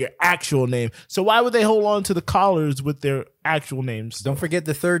and then your actual name. So why would they hold on to the collars with their actual names? Don't forget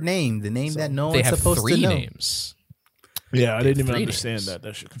the third name, the name that no one's supposed to know. They have 3 names. Yeah, I didn't even understand that.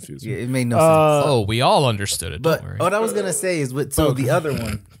 That shit confused me. Yeah, it made no sense. Oh, we all understood it. But what I was gonna say is the other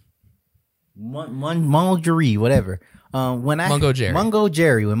one, Mungo whatever. Mungo Jerry. Mungo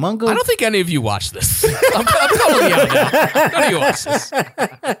Jerry. When Mungo, I don't think any of you watched this. I'm calling you out now. None of you watched this.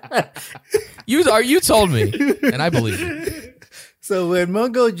 You told me, and I believe you. So when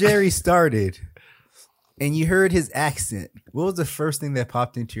Mungo Jerry started, and you heard his accent, what was the first thing that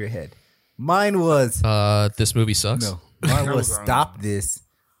popped into your head? Mine was this movie sucks. No, mine was stop this.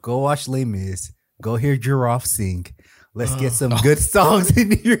 Go watch Les Mis. Go hear Giraffe sing. Let's get some good songs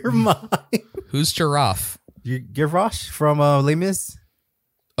into your mind. Who's Giraffe? Gavroche from Les Mis.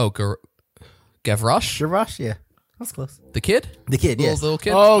 Oh, Gavroche? Gavroche, yeah. That's close. The kid? The kid, yes. Little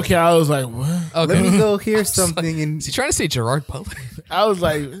kid? Oh, okay, I was like, what? Okay. Let me go hear something. Is he trying to say Gerard Butler? I was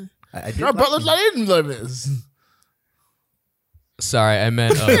like, Gerard Butler's not in Les Mis. Sorry, I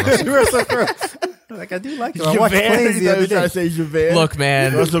meant... Like, I do like it. I watched Planes the other day. Look,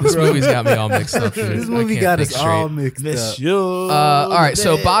 man, this movie's got me all mixed up. Dude. This movie got us all mixed up. All right,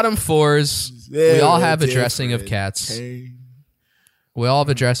 so bottom 4s, we all have a dressing of cats. We all have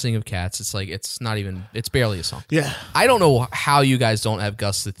a dressing of cats. It's like, it's not even, it's barely a song. Yeah. I don't know how you guys don't have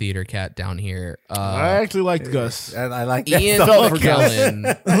Gus the Theater Cat down here. I actually liked Gus. I like Ian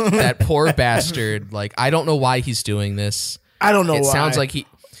McKellen, that poor bastard. Like, I don't know why he's doing this. I don't know why. It sounds like he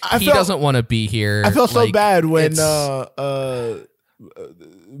doesn't want to be here. I felt so bad when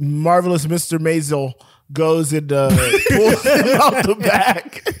Marvelous Mr. Maisel goes and pulls him out the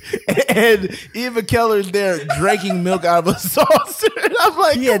back, and Ian McKellen's there drinking milk out of a saucer. And I'm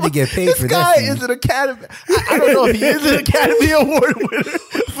like, he had to get paid for this guy is an Academy. I don't know if he is an Academy Award winner,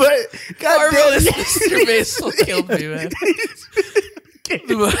 but Marvelous Mr. Maisel killed me, man.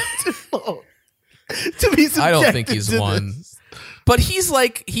 To be I don't think he's won. But he is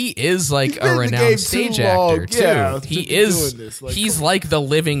like a renowned stage actor too. Yeah, he's like the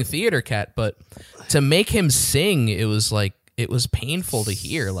living theater cat, but to make him sing, it was painful to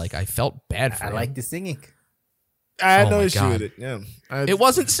hear. Like I felt bad for him. I like the singing. I had no issue with it. Yeah. It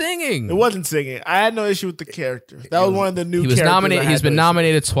wasn't singing. It wasn't singing. I had no issue with the character. That was one of the new. He was nominated. He's been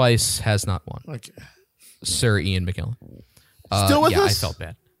nominated twice. Has not won. Okay. Sir Ian McKellen. Still with us? I felt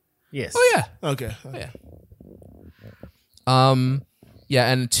bad. Yes. Oh yeah. Okay. Oh, yeah.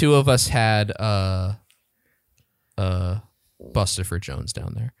 Yeah, and 2 of us had Bustopher Jones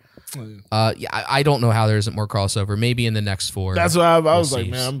down there. Yeah, I don't know how there isn't more crossover. Maybe in the next 4. That's why I was like,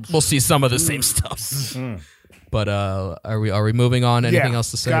 man, we'll see some of the same stuff. But are we moving on? Anything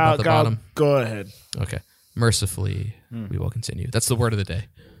else to say about the bottom? Go ahead. Okay. Mercifully, we will continue. That's the word of the day.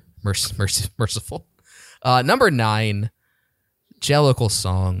 Merciful. Number 9, Jellicle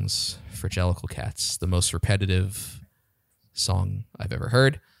songs for Jellicle cats. The most repetitive song I've ever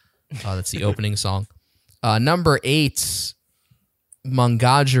heard. That's the opening song. Number 8,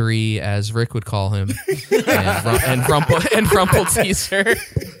 Mungagery, as Rick would call him, and Rumpelteazer.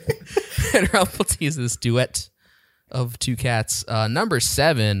 And Rumpelteazer's duet of 2 cats. Number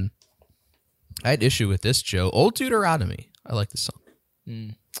 7, I had issue with this, Joe. Old Deuteronomy. I like this song.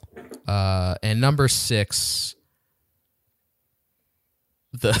 And number 6,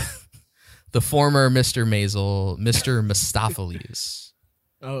 the former Mr. Maisel, Mr. Mistopheles.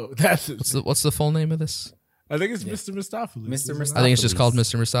 Oh, that's what's the full name of this? I think it's Mr. Mistopheles. Mr. Mistopheles. I think it's just called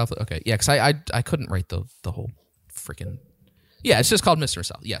Mr. Mistopheles. Okay, yeah, because I couldn't write the whole freaking. Yeah, it's just called Mr.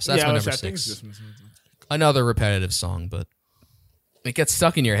 Mistopheles. Yes, that's my number 6. Another repetitive song, but it gets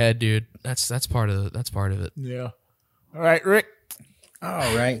stuck in your head, dude. That's part of it. Yeah. All right, Rick.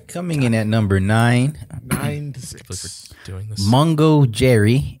 All right, coming in at number 9. 9 to 6. For doing this. Mungo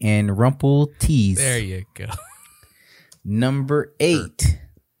Jerry and Rumpelteaze. There you go. Number 8.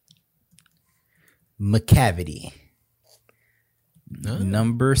 McCavity. Oh.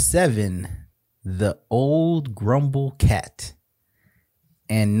 Number 7. The Old Grumble Cat.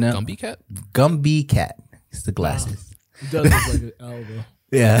 And Gumby Cat? Gumby Cat. It's the glasses. It does look like an L, though.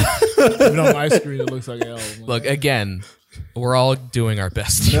 Yeah. Even on my screen, it looks like an L. Look, again, we're all doing our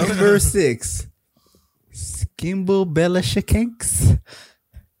best. Number 6. Skimble Bella Shakanks.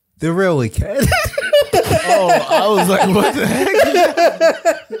 The Railway Cat. Oh, I was like, what the heck?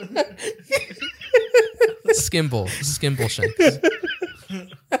 Skimble Shanks.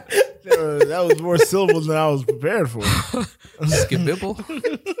 That was more syllables than I was prepared for. Skibibble.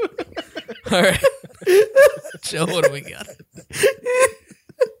 All right. Joe, what do we got?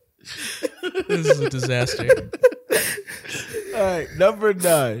 This is a disaster. All right, number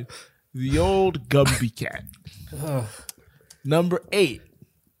 9, the old Gumby cat. Number 8,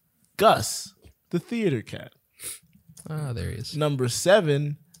 Gus, the theater cat. Ah, there he is. Number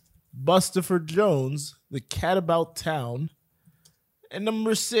 7, Bustopher Jones, the cat about town. And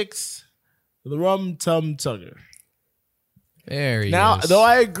number 6, the Rum Tum Tugger. There he Now, is. though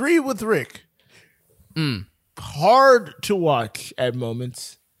I agree with Rick, hard to watch at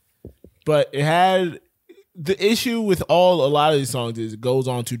moments, but it had the issue with a lot of these songs is it goes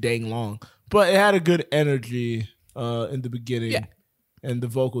on too dang long, but it had a good energy in the beginning, and the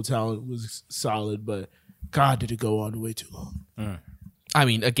vocal talent was solid. But God, did it go on way too long? I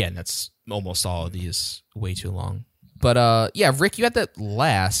mean, again, that's almost all of these way too long. But yeah, Rick, you had that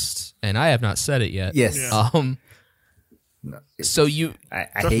last, and I have not said it yet. Yes. Yeah. So you, I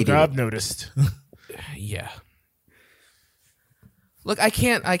hate it. I've noticed. yeah. Look, I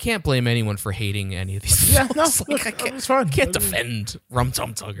can't blame anyone for hating any of these. Yeah, no, films. Like, it's fine. I can't defend Rum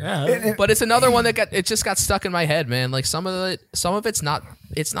Tum Tugger. Yeah. But it's another one that just got stuck in my head, man. Like some of it's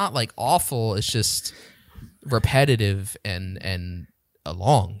not like awful. It's just repetitive and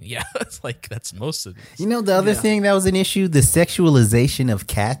long. Yeah, it's like that's most of it. You know the other thing that was an issue, the sexualization of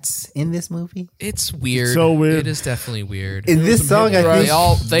cats in this movie. It's weird. It's so weird. It is definitely weird. In this song, I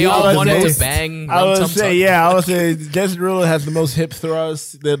think They all wanted to bang I Rum would Tum say, Tugger. I would say Jesse Derulo has the most hip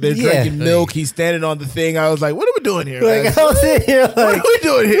thrusts. They're drinking milk. He's standing on the thing. I was like, what are we doing here? like guys? I was sitting here like, What are we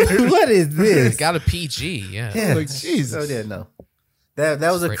doing here? what is this? Got a PG. Yeah. Yeah. Like, Jesus. Oh yeah, no. That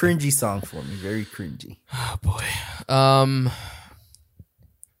was a Right. cringy song for me. Very cringy. Oh boy.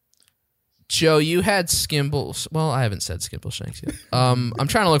 Joe, you had Skimbles. Well, I haven't said Skimbleshanks yet. I'm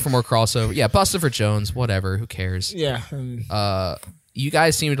trying to look for more crossover. Yeah, Bustopher Jones, whatever. Who cares? Yeah. You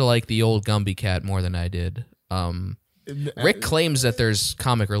guys seem to like the old Gumby cat more than I did. Rick claims that there's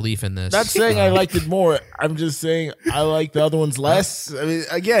comic relief in this. Not saying I liked it more. I'm just saying I like the other ones less. I mean,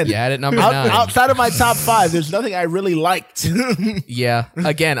 again, You had it number 9. outside of my top 5, there's nothing I really liked. Yeah.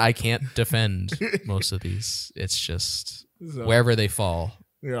 Again, I can't defend most of these. It's just wherever they fall.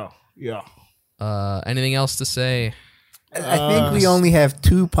 Yeah. Anything else to say? I think we only have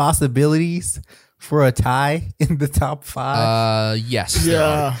 2 possibilities for a tie in the top 5. Yes.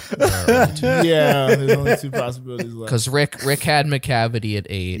 Yeah. Yeah. There's only 2 possibilities left. Because Rick had McCavity at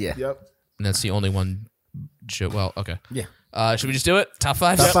 8. Yeah. Yep. And that's the only one. Well, okay. Yeah. Should we just do it? Top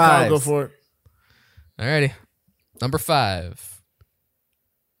 5? Top Yep, 5. I'll go for it. Alrighty. Number 5.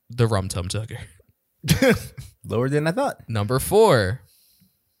 The Rum Tum Tugger. Lower than I thought. Number 4.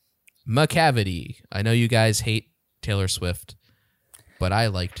 McCavity. I know you guys hate Taylor Swift, but I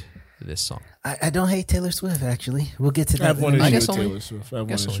liked this song. I don't hate Taylor Swift, actually. We'll get to I that. have one in a issue minute. with only- Taylor Swift. I have one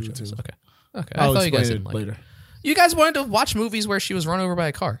Guess issue only with Jones. Taylor. Okay. I'll I thought you guys explain didn't it like later. it. You guys wanted to watch movies where she was run over by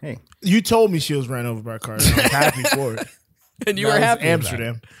a car. Hey, You told me she was ran over by a car. And I was happy for it. And you That were was happy.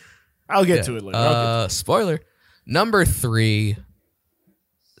 Amsterdam. I'll get to it later. Spoiler. Number 3.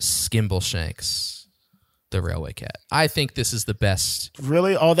 Skimbleshanks. The Railway Cat. I think this is the best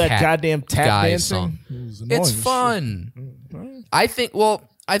Really? All that cat goddamn tap guy dancing? song. It was annoying It's as shit. fun.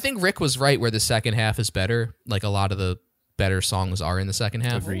 I think Rick was right where the second half is better. Like a lot of the better songs are in the second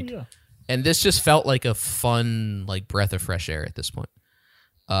half. Oh, yeah. And this just felt like a fun, like breath of fresh air at this point.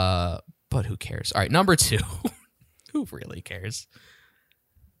 But who cares? All right, number 2. Who really cares?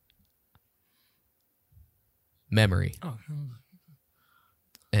 Memory.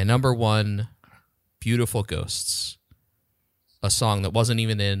 And number 1, Beautiful Ghosts. A song that wasn't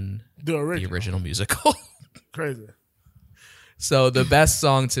even in The original. musical. Crazy. So the best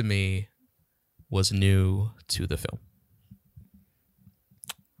song to me was new to the film.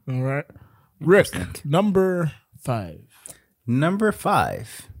 All right. Rick, number 5. number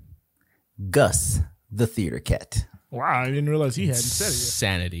 5. Gus, the theater cat. Wow, I didn't realize he hadn't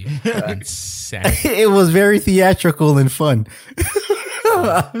said it Insanity. Insanity. It was very theatrical and fun.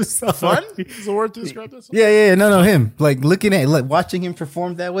 I'm sorry. yet. Fun? Is the word to describe this? Yeah, no, him. Like looking at, like watching him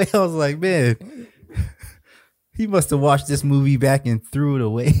perform that way, I was like, man, he must have watched this movie back and threw it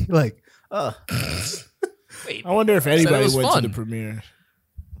away. Like, Wait, I wonder if anybody was went fun. to the premiere.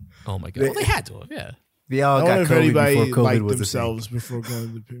 oh my god. Well, they had to have, yeah. they all I got wonder if COVID anybody before COVID liked was a thing. themselves before going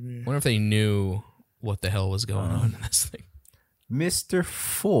to the premiere. I wonder if they knew what the hell was going on in this thing. Mr.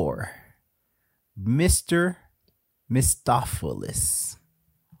 4. Mr. Mistopheles.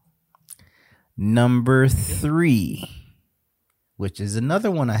 Number 3, which is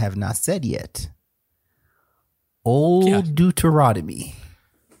another one I have not said yet. Old Yeah. Deuteronomy.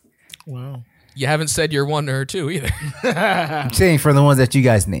 Wow. You haven't said your 1 or 2 either. I'm saying for the ones that you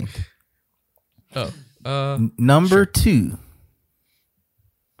guys named. Number 2.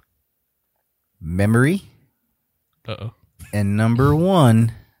 Memory. Uh-oh. And number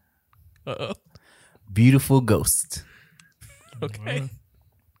 1. Uh-oh. Beautiful Ghost. Okay.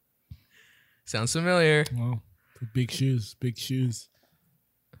 Sounds familiar. Wow. Big shoes. Big shoes.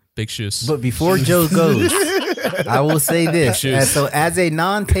 Big shoes. But before Joe goes, I will say this. As a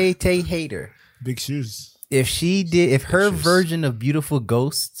non-Tay-Tay hater, big shoes. If her version of Beautiful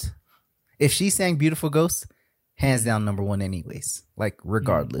Ghost, if she sang Beautiful Ghost, hands down number 1 anyways. Like,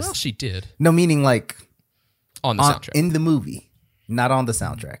 regardless. Well, she did. No, meaning like on the soundtrack. In the movie, not on the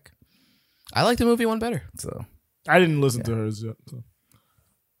soundtrack. I like the movie one better. So I didn't listen to hers yet. So.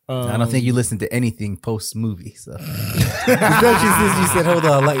 I don't think you listened to anything post movie. So especially since you said, "Hold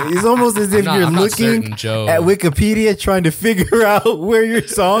on," like it's almost as if you're looking at Wikipedia trying to figure out where your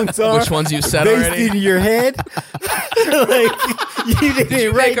songs are, which ones you said based already in your head. Like you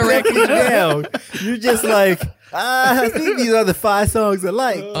didn't write everything down. You're just like, I think these are the 5 songs I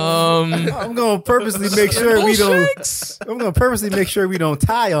like. I'm gonna purposely make sure we don't. I'm gonna purposely make sure we don't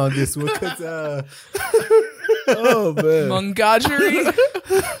tie on this one because. Oh man, Mungajery.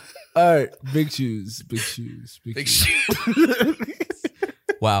 All right, big shoes, big shoes, big shoes.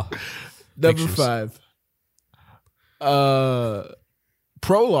 Wow. Number 5.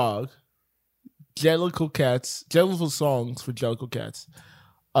 Prologue. Jellicle songs for Jellicle Cats.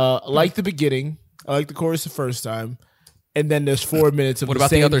 Like the beginning. I like the chorus the first time, and then there's 4 minutes of what the about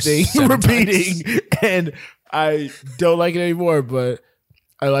same the other thing repeating, and I don't like it anymore. But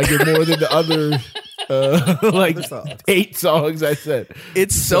I like it more than the other. Like 8 songs I said.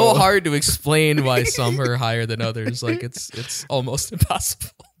 It's so hard to explain why some are higher than others. Like it's almost impossible.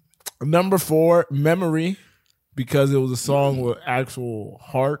 Number 4, Memory, because it was a song with actual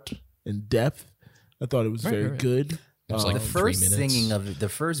heart and depth. I thought it was very good. It was like the first singing of it, the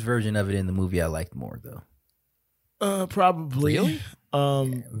first version of it in the movie, I liked more though. Probably. Really?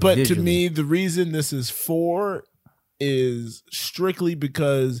 But visually. To me, the reason this is 4 is strictly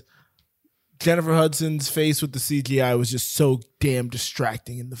because Jennifer Hudson's face with the CGI was just so damn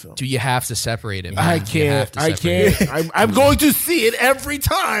distracting in the film. Do you have to separate it? Man? I can't. I'm going to see it every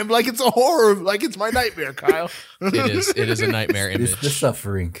time, like it's a horror, like it's my nightmare, Kyle. It is a nightmare image. It's the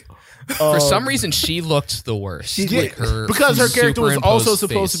suffering. For some reason, she looked the worst. She did. Like because her character was also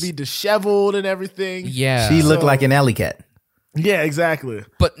supposed to be disheveled and everything. Yeah, she looked like an alley cat. Yeah, exactly.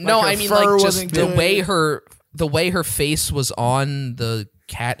 But no, I mean like just the way her face was on the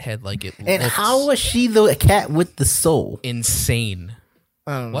cat head, like it. And how was she the cat with the soul? Insane.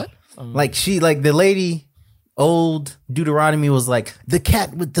 What? Like the lady, old Deuteronomy was like the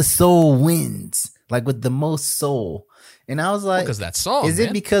cat with the soul wins, like with the most soul. And I was like, because that song. Is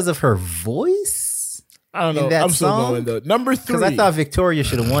it because of her voice? I don't know. I'm still going though. Number 3. Because I thought Victoria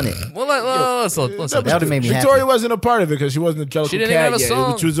should have won it. Well, let's that would have made me happy. Victoria wasn't a part of it because she wasn't a Jellicle Cat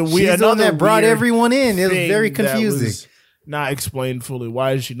yet, which was a weird. She's the one that brought everyone in. It was very confusing. Not explained fully.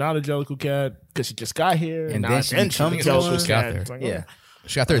 Why is she not a Jellicle Cat? Because she just got here, and then she becomes a Jellicle Cat. Like, yeah,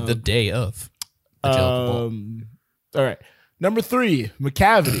 she got there the day of the Jellicle All right, number 3,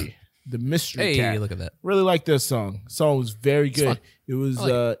 McCavity, the mystery cat. Hey, look at that. Really like this song. The song was very good. It was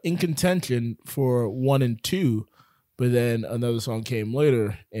in contention for 1 and 2, but then another song came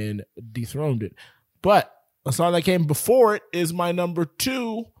later and dethroned it. But a song that came before it is my number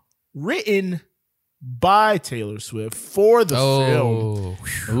 2, written by Taylor Swift for the film.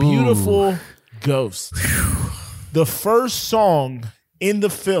 Beautiful Ghost. The first song in the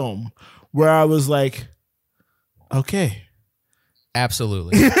film where I was like, okay.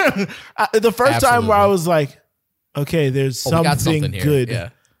 Absolutely. The first time where I was like, okay, there's something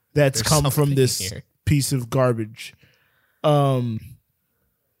good that's come from this piece of garbage.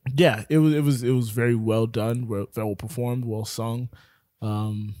 Yeah, it was very well done, well performed, well sung.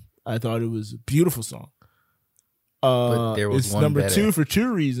 I thought it was a beautiful song. But there was it's one number better. 2 for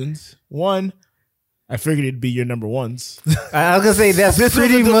 2 reasons. 1, I figured it'd be your number 1s. I was gonna say that's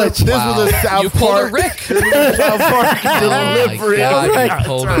pretty much. This was a South Park. Rick. South Park delivery.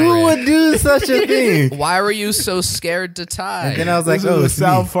 Who would do such a thing? Why were you so scared to tie? And then I was like, this is a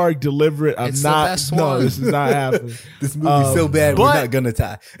South Park deliberate. I'm It's not. the best No, one. this is not happening. This movie's so bad, we're not gonna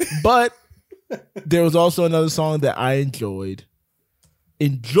tie. But there was also another song that I enjoyed.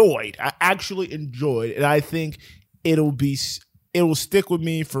 I actually enjoyed, and I think it will stick with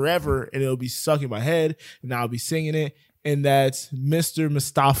me forever, and it'll be stuck in my head, and I'll be singing it. And that's Mr.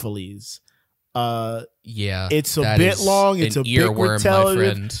 Mistopheles. Yeah, it's a bit long. It's a bit repetitive,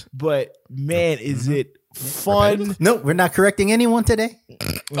 friend. but man, is it fun? No, we're not correcting anyone today.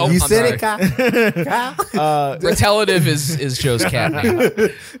 Oh, you I'm said sorry. it, Kyle. Relative is Joe's cat name.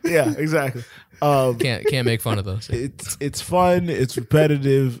 Yeah, exactly. Can't make fun of those. It's fun. It's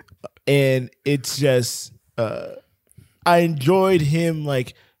repetitive, and it's just. I enjoyed him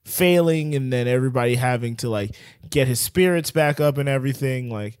like failing, and then everybody having to like get his spirits back up and everything.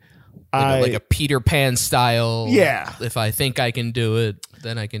 Like a Peter Pan style. Yeah. If I think I can do it,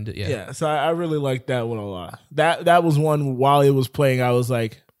 then I can do. Yeah. Yeah. So I really liked that one a lot. That was one while it was playing, I was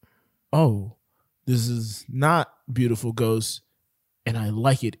like, oh, this is not Beautiful Ghost, and I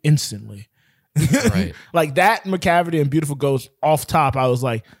like it instantly. Right. Like that McCavity and Beautiful Ghost off top, I was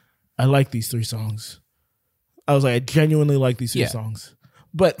like, I like these 3 songs. I was like, I genuinely like these 3 songs.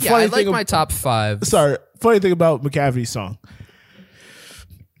 But yeah, I like my top 5. Sorry, funny thing about McCavity's song.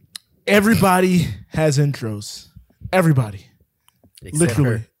 Everybody has intros. Everybody. Except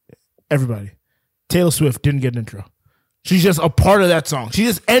Literally. her. Everybody. Taylor Swift didn't get an intro. She's just a part of that song. She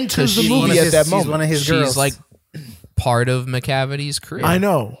just enters the movie at that moment. She's one of his girls. She's like part of McCavity's career. I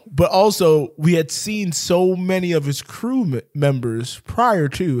know. But also, we had seen so many of his crew members prior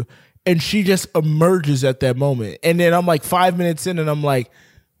to, and she just emerges at that moment. And then I'm like 5 minutes in, and I'm like,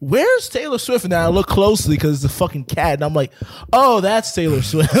 where's Taylor Swift? And then I look closely because it's a fucking cat, and I'm like, oh, that's Taylor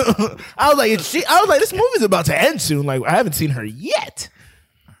Swift. I was like, this movie's about to end soon. Like, I haven't seen her yet.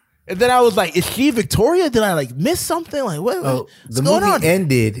 And then I was like, is she Victoria? Did I like miss something? Like, what's the going movie on?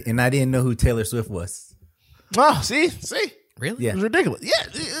 ended, and I didn't know who Taylor Swift was. Oh, see, Really? Yeah. it was ridiculous. Yeah,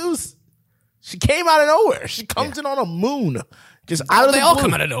 it was. She came out of nowhere. She comes in on a moon, just out of They the all blue.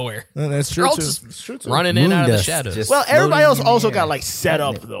 come out of nowhere. That's true. They're all too. just It's true too. running in Moon out of the dust, shadows. just- Well, everybody else floating in also the got air. like set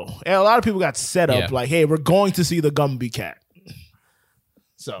up though. And a lot of people got set up Yeah. like, hey, we're going to see the Gumby cat.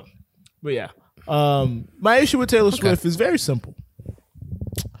 So, but yeah, my issue with Taylor Swift is very simple.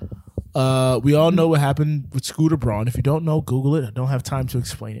 We all know what happened with Scooter Braun. If you don't know, Google it. I don't have time to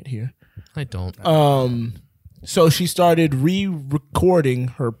explain it here. I don't. So she started re-recording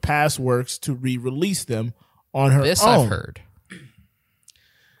her past works to re-release them on her This own. I've heard.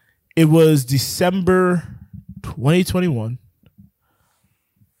 It was December 2021.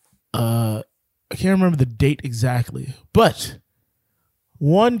 I can't remember the date exactly, but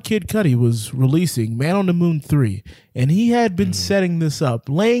one Kid Cudi was releasing Man on the Moon 3, and he had been setting this up,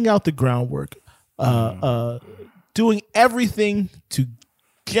 laying out the groundwork, doing everything to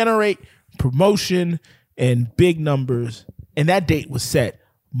generate promotion and big numbers, and that date was set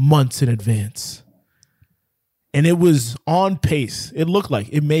months in advance. And it was on pace. It looked like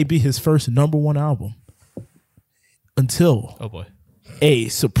it may be his first #1 album until Oh boy. a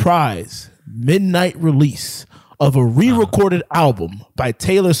surprise midnight release of a re-recorded album by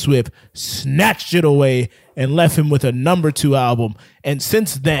Taylor Swift snatched it away and left him with a #2 album. And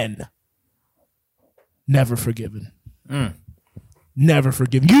since then, never forgiven. Never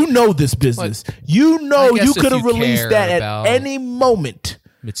forgiven. You know this business. You know I guess you if could have you released care that at about any moment.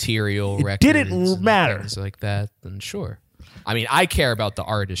 Material It records didn't and matter. things like that, then sure. I mean, I care about the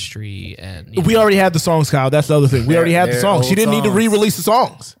artistry and We already had the songs, Kyle. That's the other thing. We already had the they're songs. She old didn't need to songs. re-release the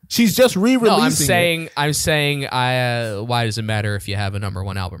songs. She's just re-releasing. I'm saying why does it matter if you have a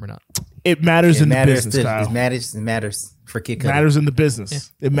 #1 album or not? It matters It in the matters. business, Kyle. It matters for Kid Cudi. It matters in the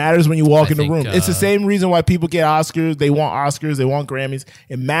business. It matters when you walk I in the think, room. It's the same reason why people get Oscars. They want Oscars. They want Grammys.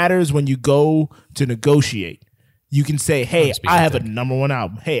 It matters when you go to negotiate. You can say, hey, Must be I have a good. #1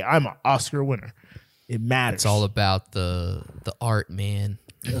 album. Hey, I'm an Oscar winner. It matters. It's all about the art, man.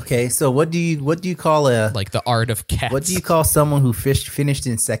 Okay, so what do you call Like the art of cats. what do you call someone who finished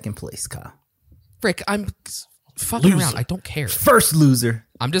in second place, Kyle? Rick, I'm fucking Loser. around. I don't care. First loser.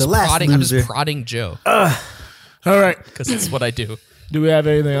 I'm just The last prodding. I'm loser. just prodding Joe All right. because it's what I do. Do we have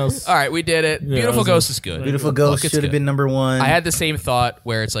anything else? All right, we did it. Beautiful was Ghost is good. Beautiful Ghost Look, it's should have good. been #1. I had the same thought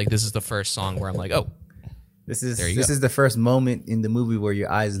where it's like this is the first song where I'm like, oh, This is There you this go. is the first moment in the movie where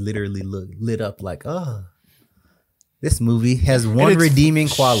your eyes literally lit up like, oh, this movie has one it's- redeeming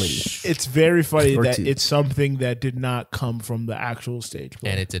quality. It's very funny Or that two. it's something that did not come from the actual stage play.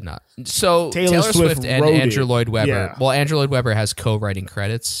 and it did not. So Taylor Taylor Swift Swift and wrote Andrew it. Lloyd Webber. Yeah. Well, Andrew Lloyd Webber has co-writing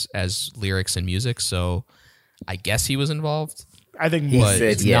credits as lyrics and music, so I guess he was involved, I think He but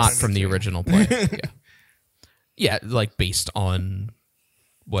said it's yes. not from the original play. Yeah, like based on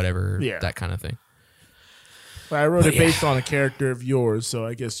whatever Yeah. that kind of thing. I wrote But it based on a character of yours, so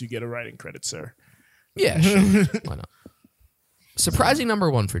I guess you get a writing credit, sir. Yeah, sure. Why not? Surprising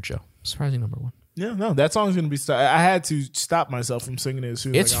 #1 for Joe. Surprising #1. Yeah, no, that song's gonna be. I had to stop myself from singing it as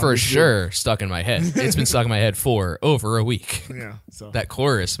soon as It's I got for on this sure stuck in my head. It's been stuck in my head for over a week. video. Yeah, so That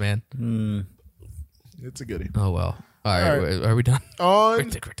chorus, man. it's a goodie. Oh well. All right, right. are we done? On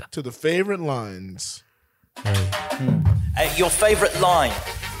think we're done. to the favorite lines. Your favourite line.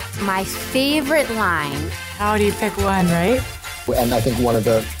 My favorite line. How do you pick one, right? And I think one of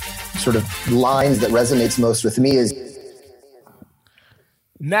the sort of lines that resonates most with me is,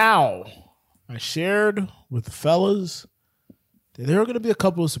 now, I shared with the fellas that there are going to be a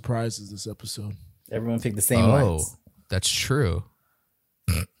couple of surprises this episode. Everyone picked the same lines. That's true.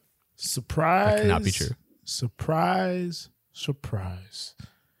 Surprise. That cannot be true. Surprise.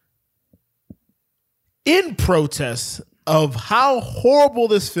 In protest of how horrible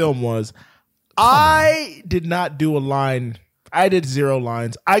this film was, I did not do a line. I did 0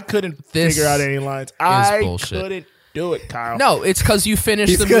 lines. I couldn't figure out any lines. I couldn't do it, Kyle. No, it's because you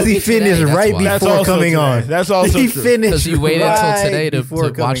finished the movie. Because he finished right before coming on. That's also he true. finished because you waited until today to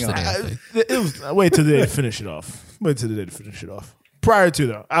watch the damn thing. I waited till today to finish it off. Prior to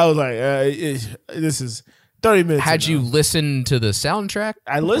though, I was like, this is 30 minutes. Had you listened to the soundtrack?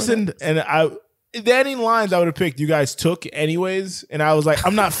 I listened, and any lines I would have picked, you guys took anyways, and I was like,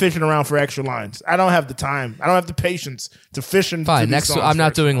 I'm not fishing around for extra lines. I don't have the time. I don't have the patience to fish and fine. I'm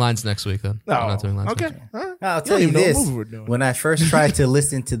not doing lines next week then. No. I'm not doing lines. Okay, next week. right. I'll tell you this: when I first tried to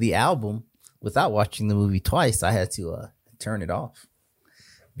listen to the album without watching the movie twice, I had to turn it off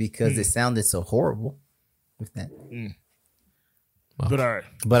because it sounded so horrible with that. Well, but all right,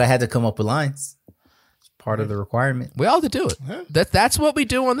 but I had to come up with lines. Part of the requirement. We all have to do it. That's what we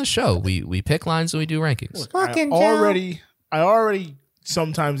do on the show. We pick lines and we do rankings. I already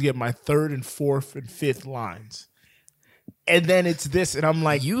sometimes get my 3rd and 4th and 5th lines, and then it's this, and I'm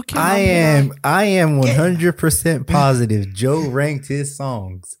like, I am 100% positive Joe ranked his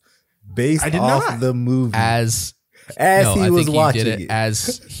songs based off the movie as he was watching it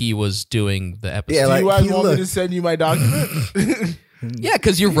as he was doing the episode. Yeah, do you guys want me to send you my document? Yeah,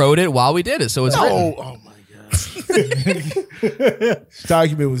 because you wrote it while we did it, so it's written. Oh my god! This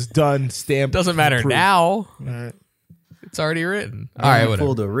document was done, stamped. Doesn't matter approved. now. All right. It's already written. All right, whatever.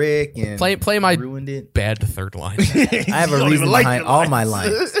 Pulled a Rick and play my ruined it. Bad 3rd line. I have a reason behind all my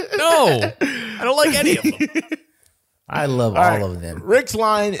lines. No, I don't like any of them. I love all of them. Rick's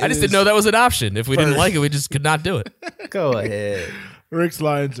line. I just didn't know that was an option. If we didn't like it, we just could not do it. Go ahead. Rick's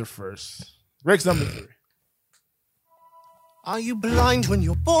lines are first. Rick's number 3. Are you blind when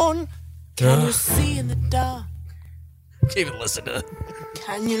you're born? Can you see in the dark? Can't even listen to it.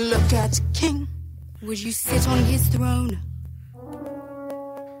 Can you look at a king? Would you sit on his throne?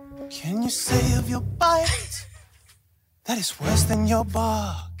 Can you say of your bite that is worse than your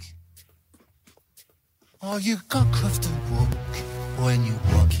bark? Or you got cleft to walk when you're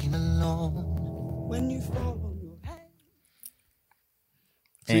walking alone? When you fall on your head.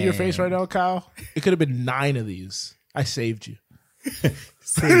 See your face right now, Kyle? It could have been 9 of these. I saved you. Well,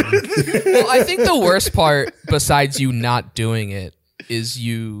 I think the worst part, besides you not doing it, is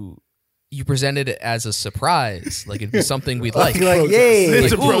you presented it as a surprise, like it'd be something we'd like. Yay!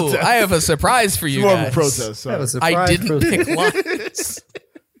 It's a protest. I have a surprise for you it's more guys. of a protest. Sorry. I didn't pick lines.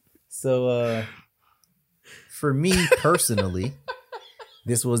 So, for me personally,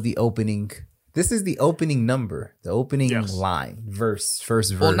 this was the opening. This is the opening number, the opening line, first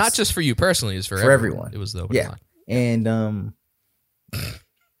verse. Well, not just for you personally, it's for everyone. It was the opening line. And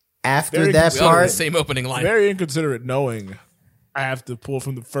after that part, the same opening line. Very inconsiderate knowing I have to pull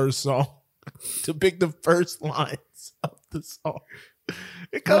from the first song to pick the first lines of the song.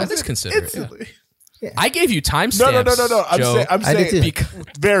 It comes that's considerate. instantly. Yeah. I gave you timestamps. No. I'm saying because,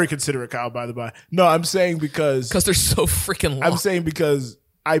 very considerate, Kyle, by the by. No, I'm saying because they're so freaking long. I'm saying because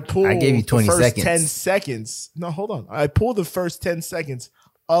I gave you 20 the first seconds. 10 seconds. No, hold on. I pulled the first 10 seconds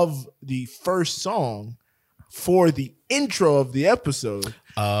of the first song for the intro of the episode.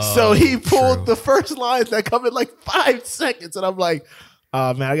 So he pulled the first lines that come in like 5 seconds. And I'm like,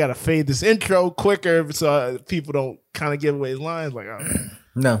 man, I got to fade this intro quicker so people don't kind of give away his lines. Like,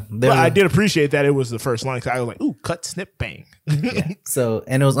 no. But I did appreciate that it was the first line. I was like, ooh, cut, snip, bang. Yeah. So,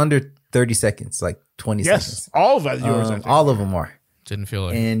 and it was under 30 seconds, like 20 seconds. Yes, all of yours, I think. All of them are. Didn't feel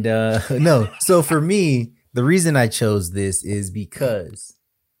like And no. So for me, the reason I chose this is because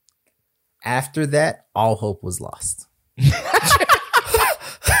after that, all hope was lost.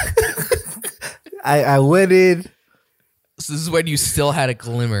 I went in. So this is when you still had a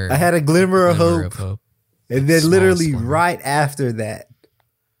glimmer. I had a glimmer of hope. And then literally right after that,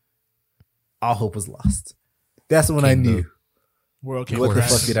 all hope was lost. That's when I knew. What the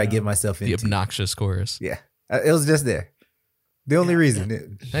fuck did I get myself into? The obnoxious chorus. Yeah. It was just there. The only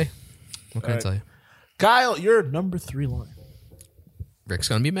reason. Hey, what can I tell you? Kyle, your number 3 line. Rick's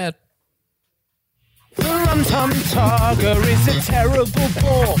going to be mad. The rum-tum tugger is a terrible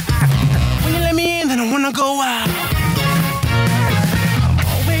bore. When you let me in, then I wanna go out. I'm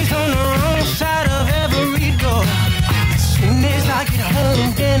always on the wrong side of every door. As soon as I get home,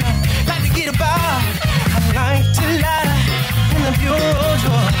 dinner. Like to get about, I like to lie in the bureau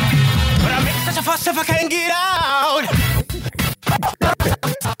drawer. But I make such a fuss if I can't get out.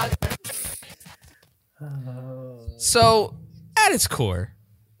 So, at its core,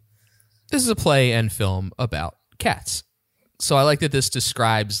 this is a play and film about cats. So I like that this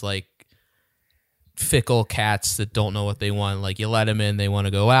describes like fickle cats that don't know what they want. Like you let them in, they want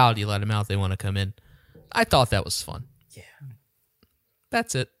to go out. You let them out, they want to come in. I thought that was fun. Yeah.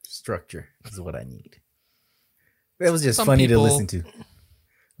 That's it. Structure is what I need. It was just funny to listen to.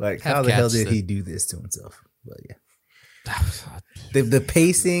 Like, how the hell did he do this to himself? But yeah. The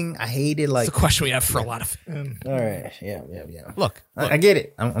pacing, I hated. Like, it's a question we have for a lot of. All right, yeah. Look, I get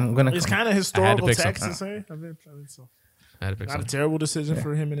it. I'm gonna. It's kind of historical text to say. I had to pick Not a terrible decision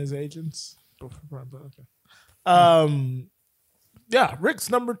for him and his agents. Okay. Yeah, Rick's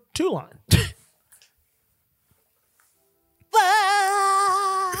number 2 line.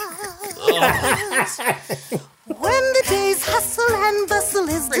 When the day's hustle and bustle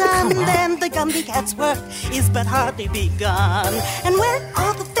is done, then the Gumby Cat's work is but hardly begun. And when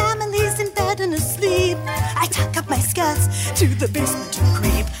all the family's in bed and asleep, I tuck up my skirts to the basement to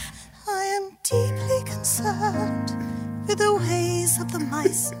creep. I am deeply concerned with the ways of the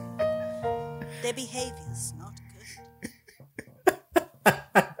mice. Their behavior's not good.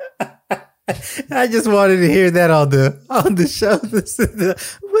 I just wanted to hear that on the show.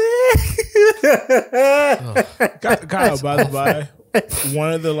 Kyle, by the by,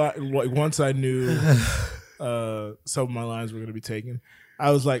 one of the once I knew some of my lines were going to be taken,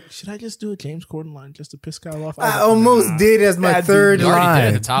 I was like, should I just do a James Corden line just to piss Kyle off? I almost did as my third line. You already did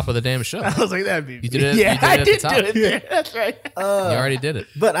it at the top of the damn show. I was like, that'd be. You did it. Yeah, I did do it there. That's right. You already did it.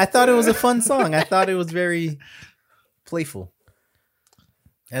 But I thought it was a fun song. I thought it was very playful.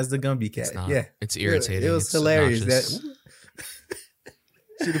 As the Gumby Cat. Yeah. It's irritating. It was hilarious.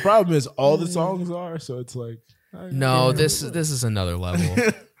 See, the problem is all the songs are, so it's like. No, this is another level.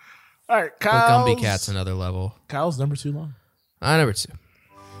 All right, Kyle's. Gumby Cat's another level. Kyle's number 2 line. Number 2.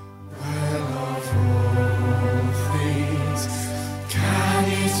 Can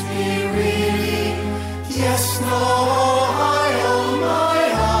it be really? Yes, no, I own my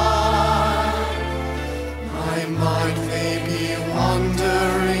heart. My mind may be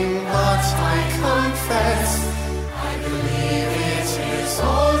wandering, but I confess I believe it is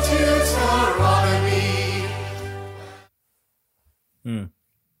all Deuteronomy.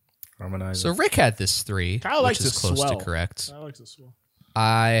 Harmonize. So Rick had this 3, Kyle which likes is close swell. to correct. Kyle likes to swell.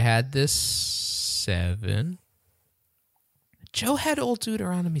 I had this 7. Joe had Old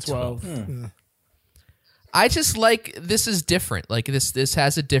Deuteronomy 12. I just like, this is different. Like this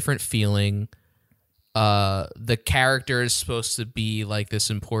has a different feeling. The character is supposed to be like this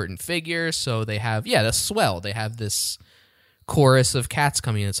important figure, so they have the swell. They have this chorus of cats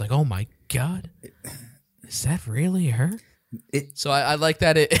coming in. It's like, oh my god, is that really her? So I like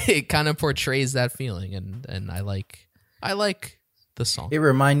that it kind of portrays that feeling, and I like the song. It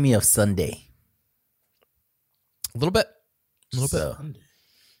reminded me of Sunday. A little bit.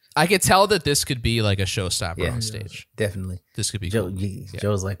 I could tell that this could be like a showstopper on stage. Definitely. This could be Joe. cool.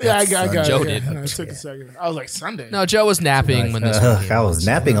 Joe's like, I got it. Joe did. It took a second. I was like, Sunday. No, Joe was napping when this one came I was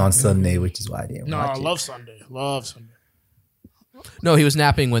napping on Sunday, which is why I didn't watch it. I love Sunday. Love Sunday. No, he was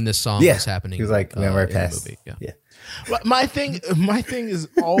napping when this song was happening. He was like, right past. Yeah. My thing is my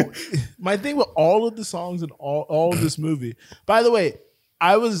thing with all of the songs and all of this movie. By the way,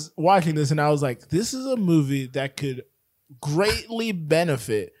 I was watching this and I was like, this is a movie that could greatly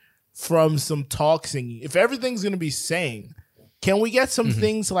benefit from some talk singing. If everything's going to be sang, can we get some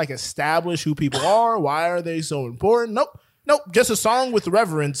things to like establish who people are? Why are they so important? Nope. Just a song with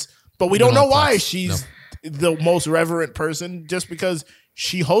reverence, but we don't know why she's the most reverent person just because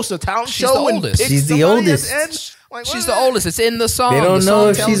she hosts a talent show. The oldest. She's the oldest. She's the oldest. It's in the song. They don't know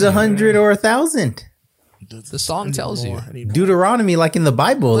if she's 100 or 1,000. The song tells you. Deuteronomy, like in the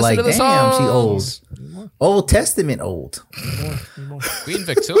Bible, Listen like, to the damn, she old. songs. Old Testament old. Queen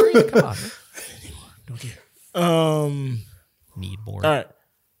Victoria? Come on. Need more. All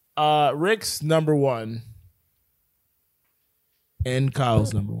right. Rick's number 1 and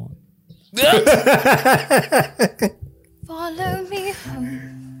Kyle's number 1. Follow me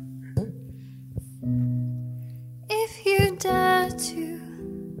home if you dare to.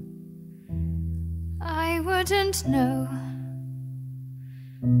 I wouldn't know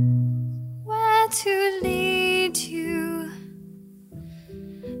where to lead you.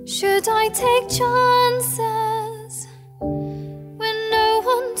 Should I take chances when no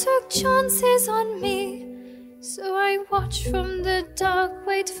one took chances on me? So I watch from the dark,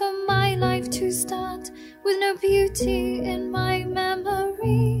 wait for my life to start with no beauty in my memory.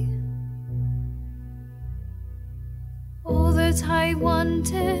 I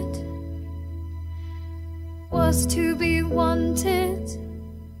wanted was to be wanted.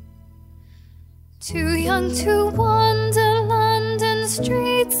 Too young to wander London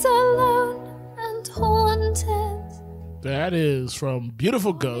streets alone and haunted. That is from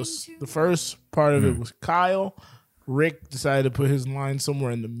Beautiful Ghost. The first part of it was Kyle. Rick decided to put his line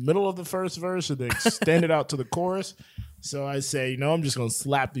somewhere in the middle of the first verse and then extend it out to the chorus. So I say, I'm just going to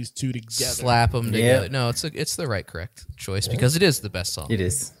slap these two together. Slap them together. No, it's the correct choice because it is the best song. It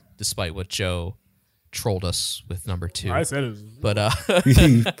is. Despite what Joe trolled us with number 2. I said it. But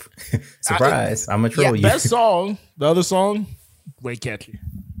surprise, I'm a troll you. Best song, the other song, way catchy.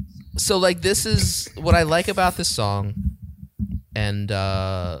 So like this is what I like about this song and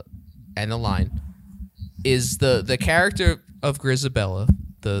the line is the character of Grizabella,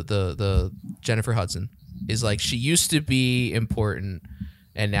 the Jennifer Hudson, is like she used to be important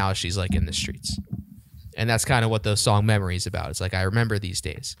and now she's like in the streets. And that's kind of what the song Memory is about. It's like I remember these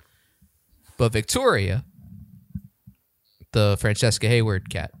days. But Victoria, the Francesca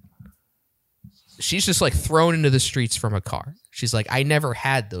Hayward cat, she's just like thrown into the streets from a car. She's like, I never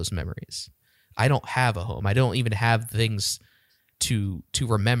had those memories. I don't have a home. I don't even have things to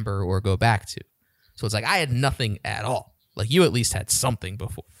remember or go back to. So it's like I had nothing at all. Like you at least had something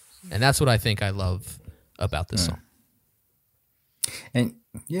before. And that's what I think I love about this song. And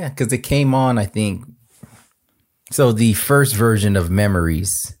yeah, because it came on, I think. So the first version of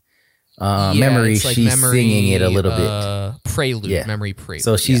Memories. Memory, like she's singing it a little bit. Prelude, Memory Prelude.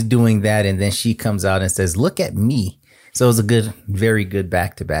 So she's doing that, and then she comes out and says, "Look at me." So it was a very good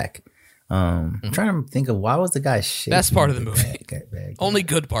back to back. I'm trying to think of why was the guy shaking. Best part of the movie. Only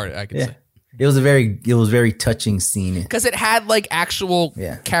good part I could say. It was very touching scene because it had like actual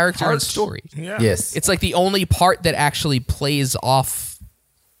character and story. Yeah. Yes, it's like the only part that actually plays off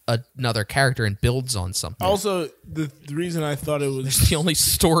another character and builds on something. Also, the reason I thought it was the only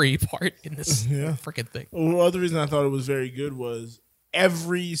story part in this freaking thing. Well, the other reason I thought it was very good was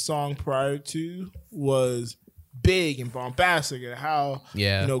every song prior to was big and bombastic and how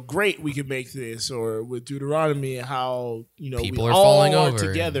great we could make this, or with Deuteronomy and how people we are all falling are over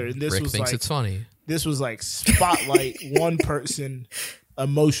together. And this Rick was thinks like it's funny. This was like spotlight one person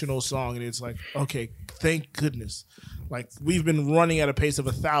emotional song, and it's like, okay, thank goodness. Like we've been running at a pace of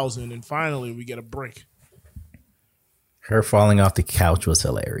 1,000, and finally we get a break. Her falling off the couch was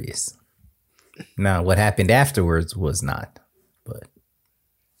hilarious. Now, what happened afterwards was not, but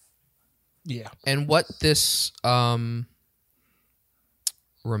yeah. And what this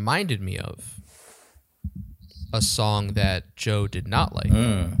reminded me of a song that Joe did not like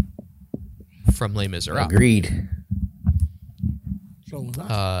from Les Miserables. Agreed.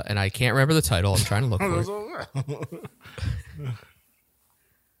 And I can't remember the title. I'm trying to look for it.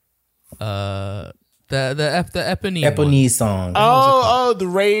 The Eponine song. Oh, the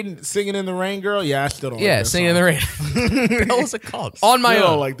rain, singing in the rain, girl. Yeah, I still don't. Yeah, like that singing in the rain. What was it called? On My Own. I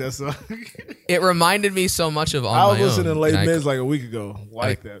don't like that song. It reminded me so much of On My Own. I was listening to Les Mis like a week ago.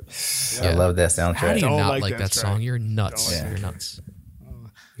 Like that. Yeah. I love that soundtrack. How do you not like that song? You're nuts. You're nuts.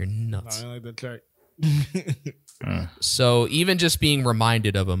 You're nuts. I don't like that track. So even just being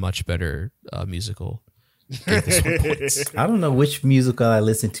reminded of a much better musical gave this one points. I don't know which musical I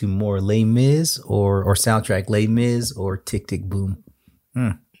listen to more, Les Mis or soundtrack, Les Mis or Tick Tick Boom.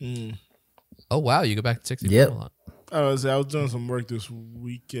 Oh wow, you go back to Tick Tick Boom a lot. I was doing some work this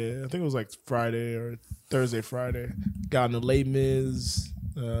weekend. I think it was like Friday or Thursday, Friday. Got into Les Mis,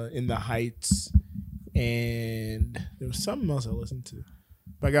 In the Heights, and there was something else I listened to.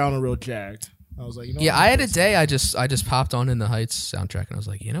 But I got on a real jag. I was like, I had a day. I just popped on In the Heights soundtrack, and I was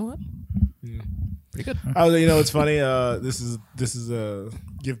like, you know what? Pretty good. I was like, it's funny. This is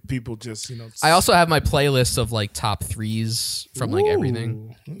give people just I also have my playlist of like top threes from like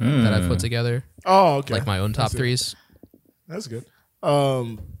everything that I've put together. Oh, okay. Like my own top threes. That's good. It's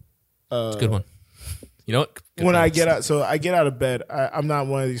a good one. You know what? When I get out, I get out of bed. I'm not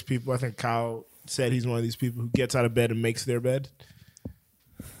one of these people. I think Kyle said he's one of these people who gets out of bed and makes their bed.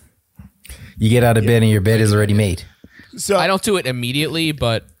 You get out of bed and your bed is already made. So I don't do it immediately,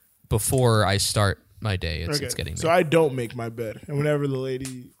 but before I start my day, it's getting made. So I don't make my bed. And whenever the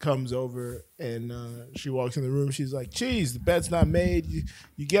lady comes over and she walks in the room, she's like, geez, the bed's not made.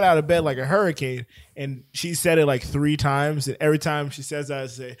 You get out of bed like a hurricane. And she said it like 3 times. And every time she says that, I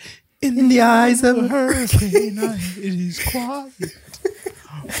say, in the eyes of a hurricane, it is quiet.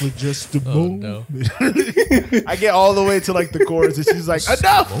 For just a moment. No. I get all the way to like the chorus and she's like,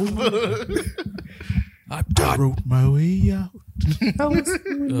 enough. I wrote my way out.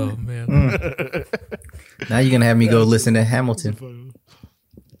 Oh man. Now you're gonna have me go listen to Hamilton.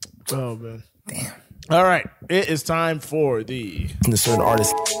 Oh man. Damn. All right, it is time for the certain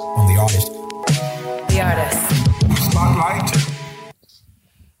artist. On the artist. The artist. Spotlight.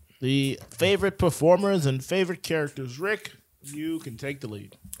 The favorite performers and favorite characters. Rick, you can take the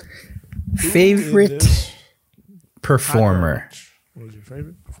lead. Favorite performer. What was your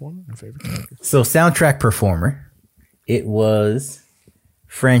favorite performer and favorite character? So soundtrack performer, it was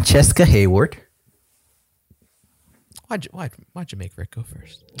Francesca Hayward. Why'd you make Rick go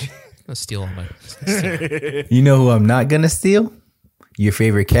first? I'm gonna steal all my. You know who I'm not gonna steal? Your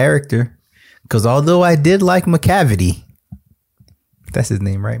favorite character. Because although I did like McCavity, that's his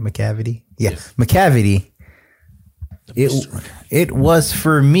name, right? McCavity? Yeah, yes. McCavity. It was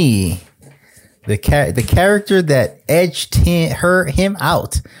for me the character that edged him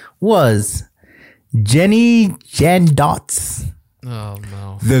out was Jenny Jandots. Oh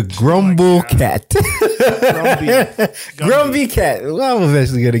no, the Grumble Cat. Grumpy Cat. Well, I'm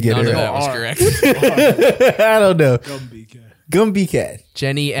eventually gonna get None it. Of that was correct. I don't know. Gumby Cat.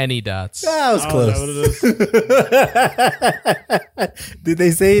 Jenny Any Dots. That was close. Did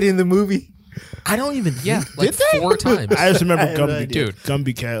they say it in the movie? I don't even. Yeah, like 4 times. I just remember Gumby, dude.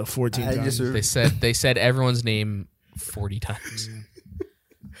 Gumby Cat 14 times. They said everyone's name 40 times,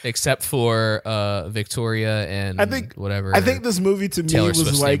 except for Victoria and I think whatever. I think this movie to me Taylor was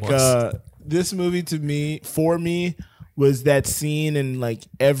Swift's like name was. This movie to me was that scene in like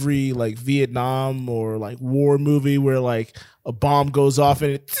every like Vietnam or like war movie where like a bomb goes off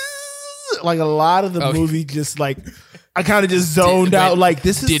and it like a lot of the movie just like I kind of just zoned out like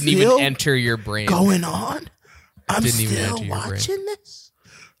this is didn't even enter your brain going on. I'm didn't even still enter your watching brain. this.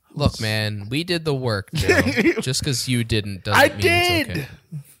 Look, man, we did the work, Joe. Just because you didn't doesn't I mean did. It's okay.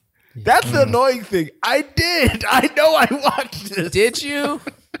 That's the annoying thing. I did. I know I watched this. Did you?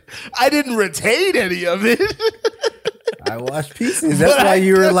 I didn't retain any of it. I watched pieces. That's why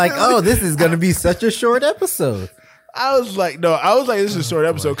you were like, "Oh, this is going to be such a short episode." I was like, this is a short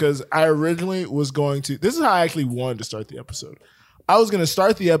episode because I originally was going to. This is how I actually wanted to start the episode. I was going to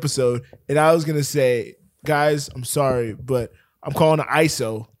start the episode and I was going to say, guys, I'm sorry, but I'm calling the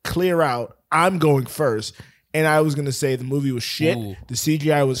ISO, clear out. I'm going first. And I was going to say the movie was shit. Ooh. The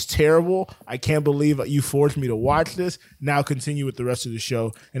CGI was terrible. I can't believe you forced me to watch this. Now continue with the rest of the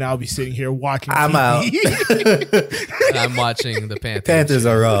show. And I'll be sitting here watching I'm TV. Out. I'm watching the Panthers. Panthers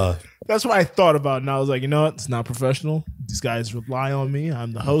are raw. That's what I thought about. And I was like, you know what? It's not professional. These guys rely on me.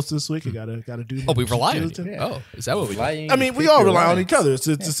 I'm the host this week. I gotta do. Oh, we rely on you. Yeah. Oh, is that what we do? I mean, we all rely on each other. It's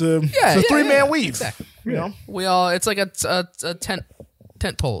a 3-man weave. Exactly. You know, we all. It's like a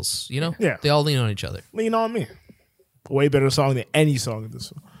tent poles. You know. Yeah. They all lean on each other. Lean on me. Way better song than any song in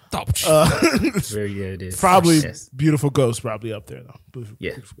this one. It's very good. It is. Probably Beautiful Ghost probably up there though.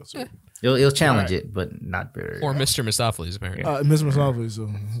 Beautiful Ghost. Yeah. It'll challenge it, but not very. Or Mr. Mistopheles, apparently. Mr.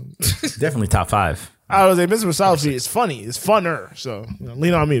 Mistopheles. Definitely top 5. I would say Mr. Mistopheles is funny. It's funner. So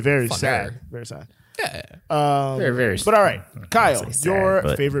lean on me. Very sad. Very sad. Yeah. Very, very. But all right, Kyle, your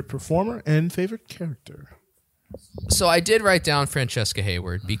sad, favorite performer and favorite character. So I did write down Francesca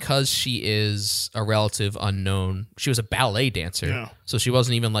Hayward because she is a relative unknown. She was a ballet dancer, so she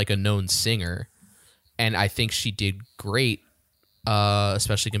wasn't even like a known singer. And I think she did great,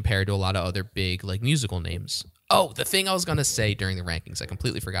 especially compared to a lot of other big like musical names. Oh, the thing I was going to say during the rankings, I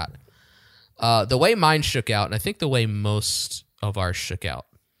completely forgot. The way mine shook out, and I think the way most of ours shook out,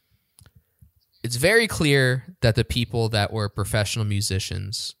 it's very clear that the people that were professional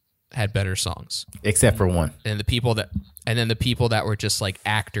musicians had better songs, except for one, and the people that were just like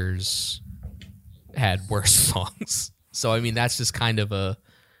actors had worse songs. So I mean, that's just kind of a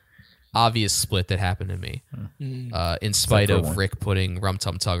obvious split that happened to me, in spite of Rick putting Rum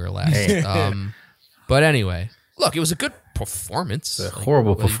Tum Tugger last. But anyway, look, it was a good performance. It's a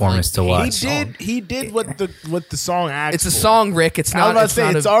horrible performance to watch. He did what the song asked. It's a song, Rick. It's not.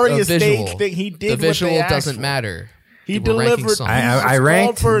 It's already a visual. stage thing. He did the visual what they doesn't asked for. matter. He delivered. I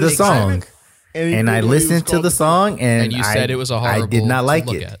ranked the song, and I listened to the song, and you said it was a horrible. I did not like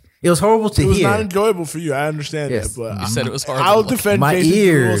it. It was horrible to hear. It was not enjoyable for you. I understand that, but you said it was horrible. I'll defend my Jason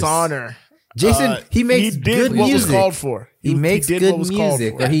ears. Derulo's honor. Jason, he makes good what music. Was called for. He makes good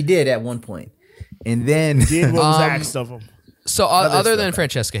music, or he did at one point, and then did what was asked of him. So other than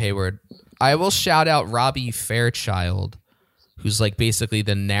Francesca Hayward, I will shout out Robbie Fairchild, who's like basically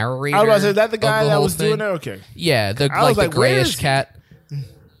the narrator. I was about to say, is that the guy that was thing. doing it? Okay. Yeah, the grayish cat.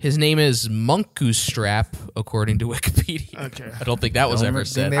 His name is Mongoose-Strap, according to Wikipedia. Okay. I don't think that was ever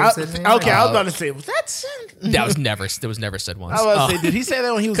said. Okay, I was about to say, was that said? That was never said once. I was about to say, did he say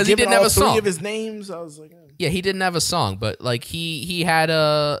that when he was giving he didn't all have a song. 3 of his names? I was like, yeah, he didn't have a song, but like he had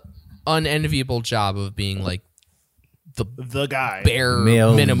a unenviable job of being like the guy, bare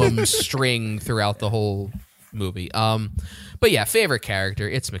minimum string throughout the whole movie. But yeah, favorite character,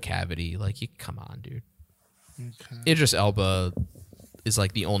 it's McCavity. Like, you come on, dude. Okay. Idris Elba is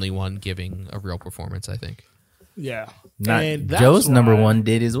like the only one giving a real performance, I think. Yeah, and Joe's number one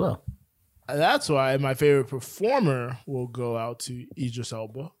did as well. That's why my favorite performer will go out to Idris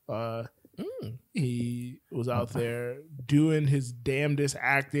Elba. He was out there doing his damnedest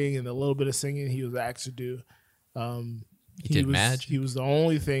acting and a little bit of singing he was asked to do. He was the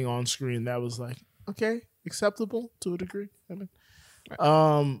only thing on screen that was like, okay, acceptable to a degree. I mean,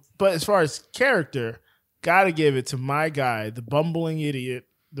 but as far as character, gotta give it to my guy, the bumbling idiot,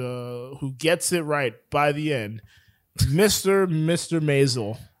 who gets it right by the end, Mr.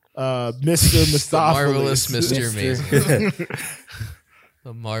 Maisel, Mr. Mistopheles, the marvelous Mr. Maisel.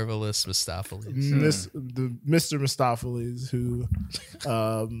 The marvelous Mistopheles. The Mr. Mistopheles, who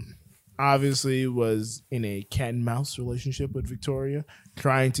obviously was in a cat and mouse relationship with Victoria,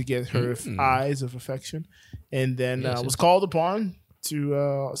 trying to get her eyes of affection, and then was called upon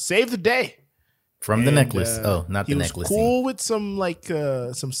to save the day from the necklace. Not the necklace. He was cool with some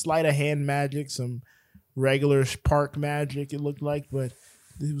sleight of hand magic, some regular park magic. It looked like, but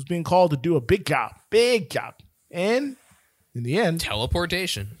he was being called to do a big job, and in the end,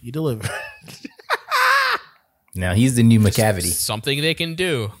 teleportation. He delivered. Now he's the new McCavity. Something they can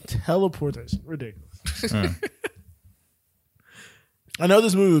do. Teleportation. Ridiculous. I know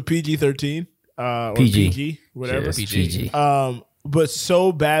this movie was PG-13. Or PG, whatever. Yes, PG. But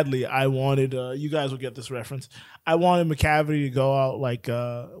so badly, I wanted, you guys will get this reference. I wanted McCavity to go out like,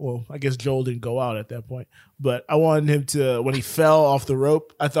 I guess Joel didn't go out at that point, but I wanted him to, when he fell off the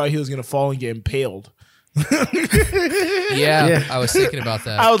rope, I thought he was going to fall and get impaled. Yeah, I was thinking about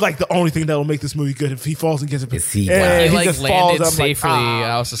that. I was like, the only thing that will make this movie good if he falls and gets impaled. He like landed safely.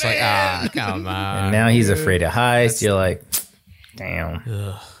 I was just like, come on. And now he's afraid of heights. You're like, damn.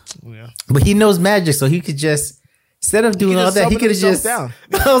 Yeah. But he knows magic, so he could just, instead of doing all that, he could have just down.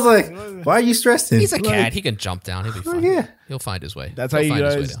 I was like, why are you stressing? He's a cat. He can jump down. He'll be fine. Yeah. He'll find his way. That's how you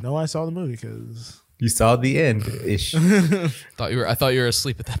guys know I saw the movie, because you saw the end ish. I thought you were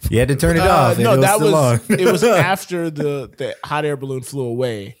asleep at that point. You had to turn it off. No, it was after the hot air balloon flew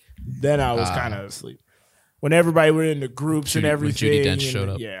away. Then I was kind of asleep. When everybody were in the groups and everything. When Judi Dench showed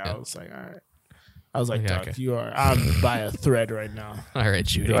up. Yeah, I was like, all right. I was like, Doc, I'm by a thread right now. All right,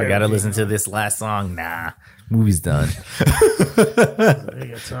 Judy. Do I got to listen to this last song? Nah, movie's done.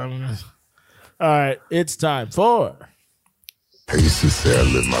 All right, it's time for... I used to say I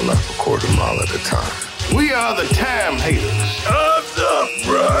live my life a quarter mile at a time. We are the time haters of the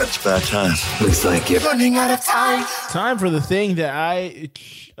brunch. It's bad time. Looks like you're running out of time. Time for the thing that I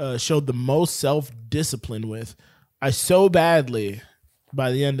showed the most self-discipline with. I so badly,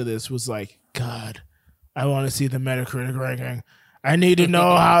 by the end of this, was like, God, I want to see the Metacritic ranking. I need to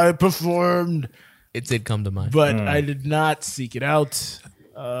know how it performed. It did come to mind. But I did not seek it out.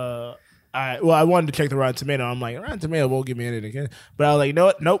 I wanted to check the Rotten Tomato. I'm like, Rotten Tomato won't give me anything. But I was like, you know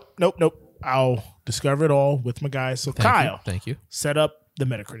what? Nope. I'll discover it all with my guys. So Kyle, thank you. Set up the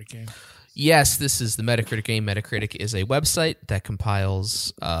Metacritic game. Yes, this is the Metacritic game. Metacritic is a website that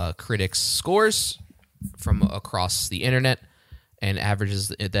compiles critics' scores from across the internet and averages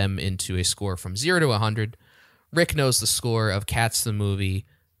them into a score from 0 to 100. Rick knows the score of Cats the movie,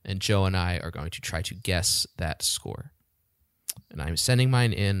 and Joe and I are going to try to guess that score. And I'm sending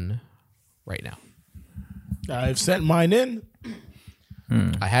mine in right now. I've sent mine in.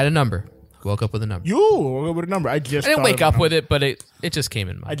 I had a number. Woke up with a number. You woke up with a number. I didn't wake up with it, but it just came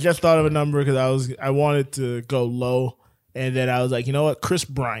in mind. I just thought of a number because I wanted to go low, and then I was like, you know what? Chris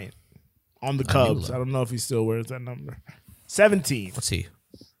Bryant on the Cubs. I don't know if he still wears that number. 17. Let's see.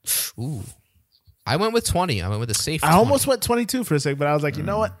 Ooh. I went with 20. I went with a safe 20. I almost went 22 for a second, but I was like, you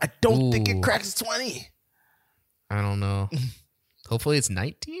know what? I don't think it cracks 20. I don't know. Hopefully it's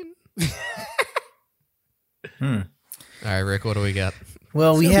 19. All right, Rick, what do we got?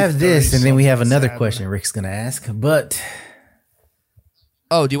 Well, we have this, and then we have another question Rick's going to ask, but...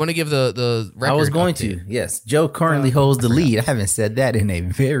 Oh, do you want to give the record? I was going to, yes. Joe currently holds the lead. I haven't said that in a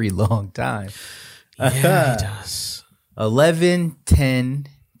very long time. Yeah, he does. 11, 10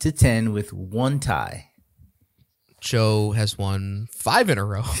 to 10 with one tie. Joe has won 5 in a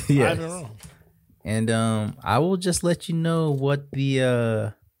row. Yes. 5 in a row. And I will just let you know what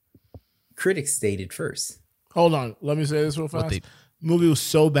the critics stated first. Hold on. Let me say this real fast. The movie was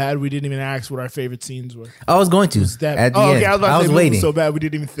so bad we didn't even ask what our favorite scenes were. I was going to. At the end. I was waiting. Was so bad we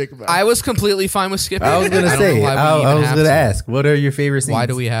didn't even think about it. I was completely fine with skipping. I was going to say. I was going to ask, what are your favorite scenes? Why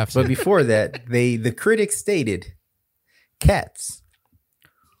do we have to? But before that, the critics stated Cats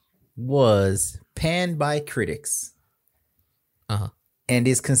was panned by critics and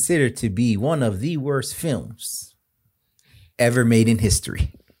is considered to be one of the worst films ever made in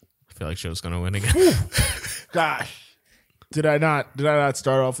history. I feel like Joe's going to win again. Gosh. Did I not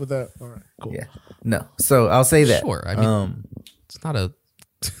start off with that? All right, cool. Yeah. No. So I'll say that. Sure. I mean, it's not a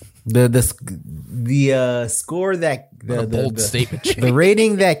the score that a bold statement. The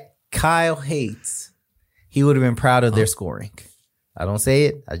rating that Kyle hates, he would have been proud of their scoring. I don't say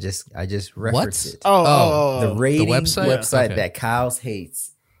it. I just reference it. The rating website that Kyle's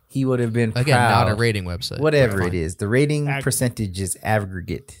hates. He would have been proud. Again, not a rating website. Whatever it is, the rating percentage is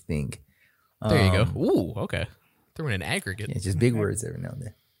aggregate thing. There you go. Ooh, okay. Throw in an aggregate. Yeah, just big words every now and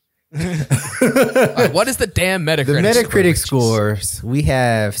then. Right, what is the damn Metacritic? The Metacritic scores, we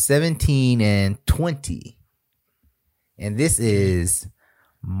have 17 and 20. And this is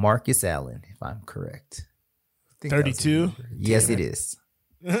Marcus Allen, if I'm correct. 32? Yes, it is.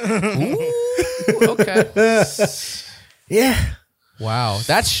 Ooh, okay. Yeah. Wow,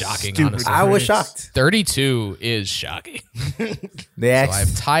 that's shocking, honestly. I was shocked. 32 is shocking. So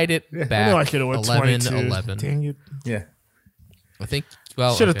I've tied it back. I could have went 11. Dang it. Yeah. I think,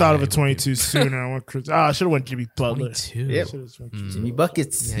 well. Should have thought of a 22 sooner. I should have went Jimmy Butler. 22. Yep. Jimmy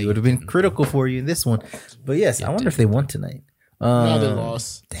Buckets. He would have been critical for you in this one. But yes, I wonder if they won tonight. No, they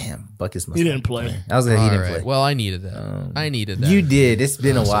lost. Damn, Buckets must. He didn't play. I was like, he didn't play. Well, I needed that. You did. It's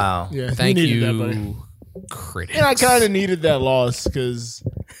been a while. Yeah, thank you, that, buddy. Critics. And I kind of needed that loss because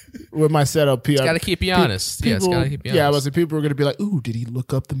with my setup, it's got to keep you honest. It's got to keep you honest. Yeah, I was like, people were going to be like, "Ooh, did he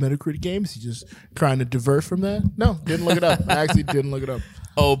look up the Metacritic games? He just trying to divert from that?" No, didn't look it up. I actually didn't look it up.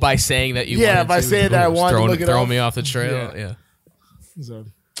 Oh, by saying that you? Yeah, by saying that I wanted to look it up. Throwing me off the trail. Yeah. So,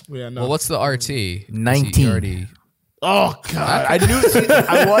 yeah. No. Well, what's the RT? 19. Oh God! I knew.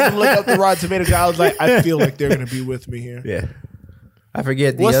 I wanted to look up the Rotten Tomato guy. I was like, I feel like they're going to be with me here. Yeah. I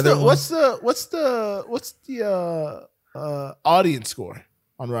forget the other one. What's the audience score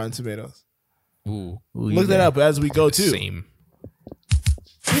on Rotten Tomatoes? Ooh, look that up as we go too. Same.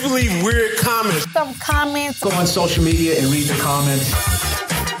 People leave weird comments. Some comments. Go on social media and read the comments.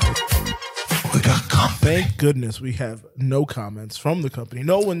 We got comments. Thank goodness we have no comments from the company.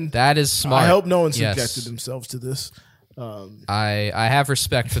 No one. That is smart. I hope no one subjected themselves to this. I have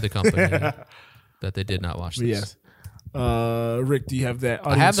respect for the company that they did not watch this. Yes. Rick, do you have that?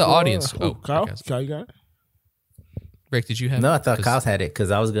 I have the score? audience. Oh, Kyle, you got it? Rick, did you have? No, I thought Kyle's had it because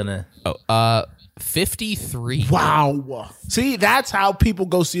I was gonna. 53. Wow. See, that's how people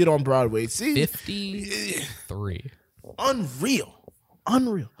go see it on Broadway. See, 53. Unreal.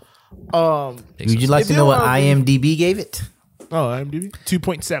 Would you like to know what IMDb gave it? Oh, IMDb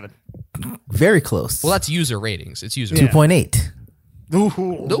 2.7. Very close. Well, that's user ratings. It's user 2.8. Ooh,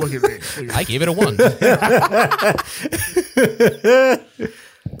 look at me. I gave it a 1.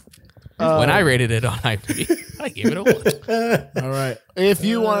 When I rated it on IMDb, I gave it a 1. All right. If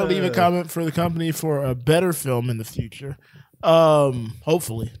you want to leave a comment for the company for a better film in the future,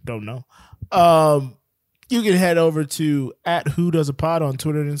 hopefully, don't know. You can head over to @WhoDoesAPod on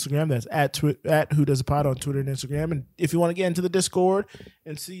Twitter and Instagram. That's at WhoDoesAPod on Twitter and Instagram. And if you want to get into the Discord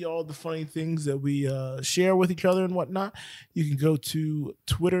and see all the funny things that we share with each other and whatnot, you can go to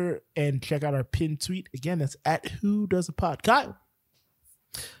Twitter and check out our pinned tweet. Again, that's @WhoDoesAPod. Kyle.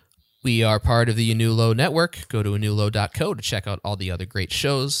 We are part of the Anulo Network. Go to anulo.co to check out all the other great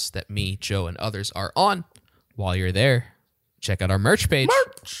shows that me, Joe, and others are on. While you're there, check out our merch page.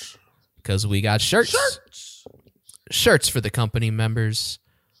 Because we got shirts. Shirts for the company members.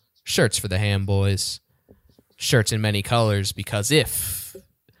 Shirts for the ham boys. Shirts in many colors. Because if...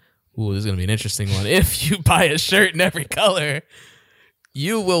 Ooh, this is going to be an interesting one. If you buy a shirt in every color,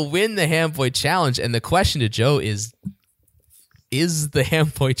 you will win the Ham Boy Challenge. And the question to Joe is the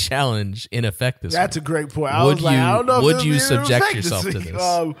Ham Boy Challenge in effect this That's week? A great point. Would you subject yourself to this?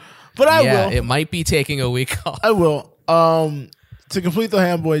 But I will. It might be taking a week off. I will. To complete the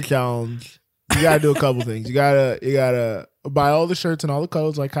Ham Boy Challenge, you gotta do a couple things. You gotta buy all the shirts and all the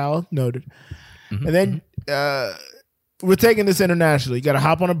colors, like Kyle noted, and then we're taking this internationally. You gotta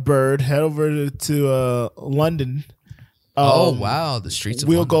hop on a bird, head over to London. Oh wow, the streets of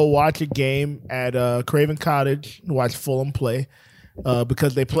We'll London. go watch a game at Craven Cottage, watch Fulham play,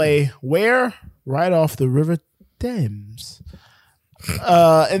 because they play where? Right off the River Thames.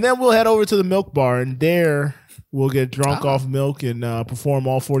 And then we'll head over to the Milk Bar, and there we'll get drunk off milk and perform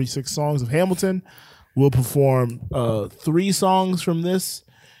all 46 songs of Hamilton. We'll perform 3 songs from this.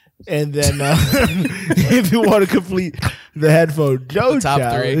 And then if you want to complete the Headphone Joe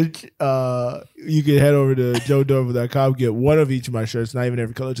Challenge, you can head over to joedover.com, get one of each of my shirts, not even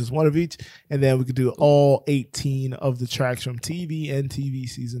every color, just one of each. And then we can do all 18 of the tracks from TV and TV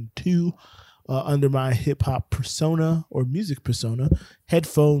Season 2 under my hip hop persona or music persona,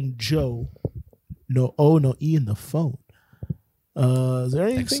 Headphone Joe. No O, no E in the phone. Is there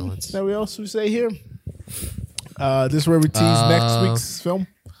anything that we also say here? This is where we tease next week's film.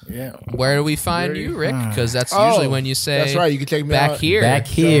 Yeah. Where do we find you, Rick? Because that's usually when you say. That's right. You can check me back out here. Back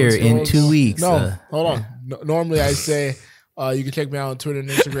here in 2 weeks. No, hold on. Normally I say you can check me out on Twitter and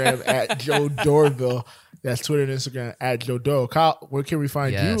Instagram at Joe Dorville. That's Twitter and Instagram at Joe Doe. Kyle, where can we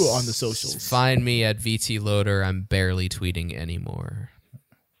find you on the socials? Find me at VT Loader. I'm barely tweeting anymore.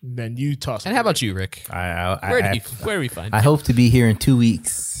 Then you toss. And how about you, Rick? Where do we find you? I hope to be here in 2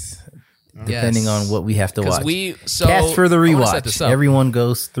 weeks, depending on what we have to watch. Cats for the rewatch. Everyone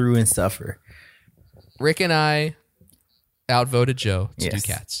goes through and suffer. Rick and I outvoted Joe to do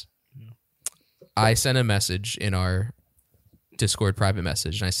Cats. I sent a message in our Discord private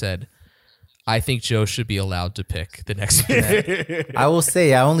message, and I said, I think Joe should be allowed to pick the next movie. I will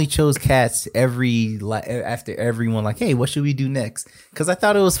say I only chose Cats after everyone like, hey, what should we do next? Because I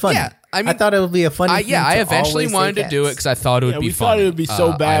thought it was funny. Yeah, I thought it would be a funny thing. I eventually wanted to do it because I thought it would be we funny. Thought it would be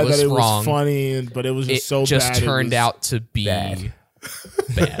so bad that it was funny, but it was just so bad. It just turned out to be bad.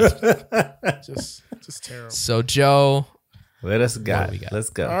 just terrible. So Joe, let's go. Let's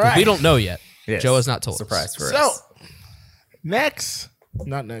go. All right. We don't know yet. Yes. Joe has not told Surprise us. for us. So next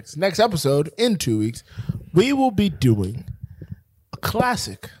episode in 2 weeks, we will be doing a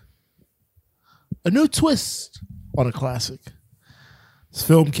classic, a new twist on a classic. This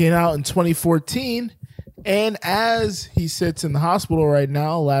film came out in 2014, and as he sits in the hospital right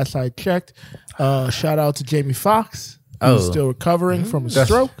now, last I checked, shout out to Jamie Foxx, who's still recovering from a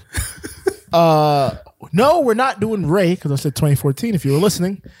stroke. No, we're not doing Ray, because I said 2014 if you were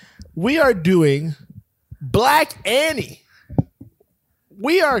listening. We are doing Black Annie.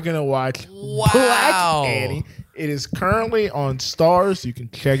 We are going to watch Black Annie. It is currently on Starz. You can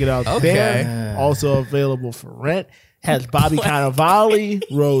check it out there. Also available for rent. Has Bobby Cannavale,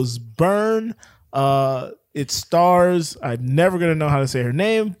 Rose Byrne. It stars, I'm never going to know how to say her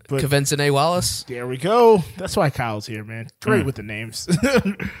name. But Kavenzane Wallace. There we go. That's why Kyle's here, man. Great with the names.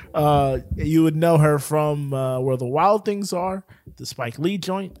 You would know her from Where the Wild Things Are, the Spike Lee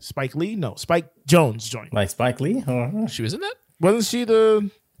joint. Spike Jonze joint. Like Spike Lee? She was in that? Wasn't she the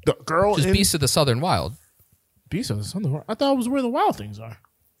girl in Beast of the Southern Wild? Beast of the Southern Wild? I thought it was Where the Wild Things Are.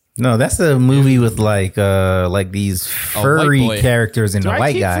 No, that's a movie with like these furry characters and a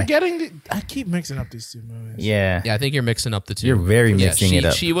white guy. I keep mixing up these two movies. Yeah, I think you're mixing up the two. You're very mixing it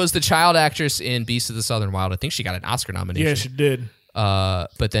up. She was the child actress in Beast of the Southern Wild. I think she got an Oscar nomination. Yeah, she did.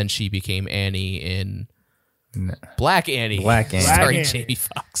 But then she became Annie in Black Annie. Starring Jamie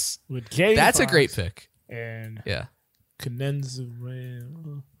Foxx. That's a great pick. And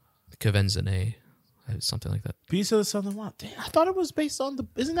Kavenzane, something like that. Beast of the Southern Wild. Damn, I thought it was based on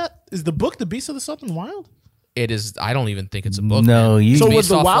is the book The Beast of the Southern Wild? It is. I don't even think it's a book. No, so based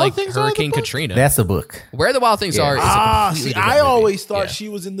the off Wild Things Hurricane Katrina. That's a book. Where the Wild Things Are. Is a see, I always thought she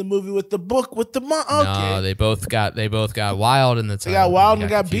was in the movie with the book with the mom. Okay. No, they both got wild in the time. They got wild and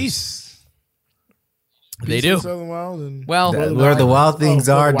got beasts. They do. Well, Where the Wild Things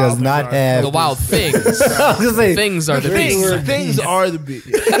Are does not have the wild things. Things are the beasts. Things are the beasts.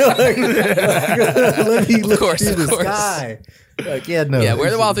 Let me look through the sky. Like,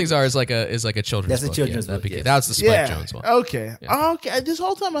 Where the Wild Things Are is like a children's book. That's a children's book. Yes. That was the Spike Jonze one. Okay. Yeah. Okay. This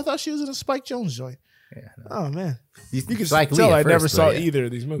whole time I thought she was in a Spike Jonze joint. Yeah. Oh man. You can tell I never saw either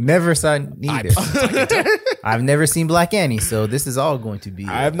of these movies. Never saw neither. I've never seen Black Annie, so this is all going to be.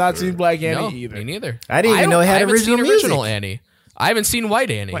 I have not seen Black Annie either. Me neither. I didn't even know it had original music. Original Annie. I haven't seen White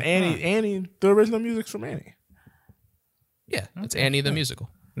Annie. Well, Annie, the original music's from Annie. Yeah, it's Annie the musical.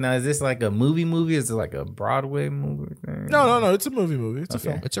 Now, is this like a movie? Is it like a Broadway movie thing? No. It's a movie. It's a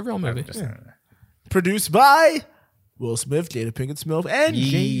film. It's a real movie. Yeah. Produced by Will Smith, Jada Pinkett Smith, and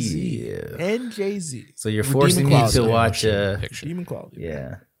Jay-Z. So you're forcing me to watch Demon Quality.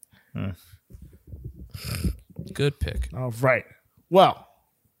 Yeah. Good pick. All right. Well,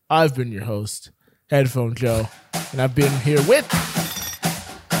 I've been your host, Headphone Joe, and I've been here with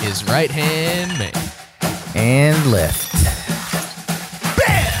his right hand man and left.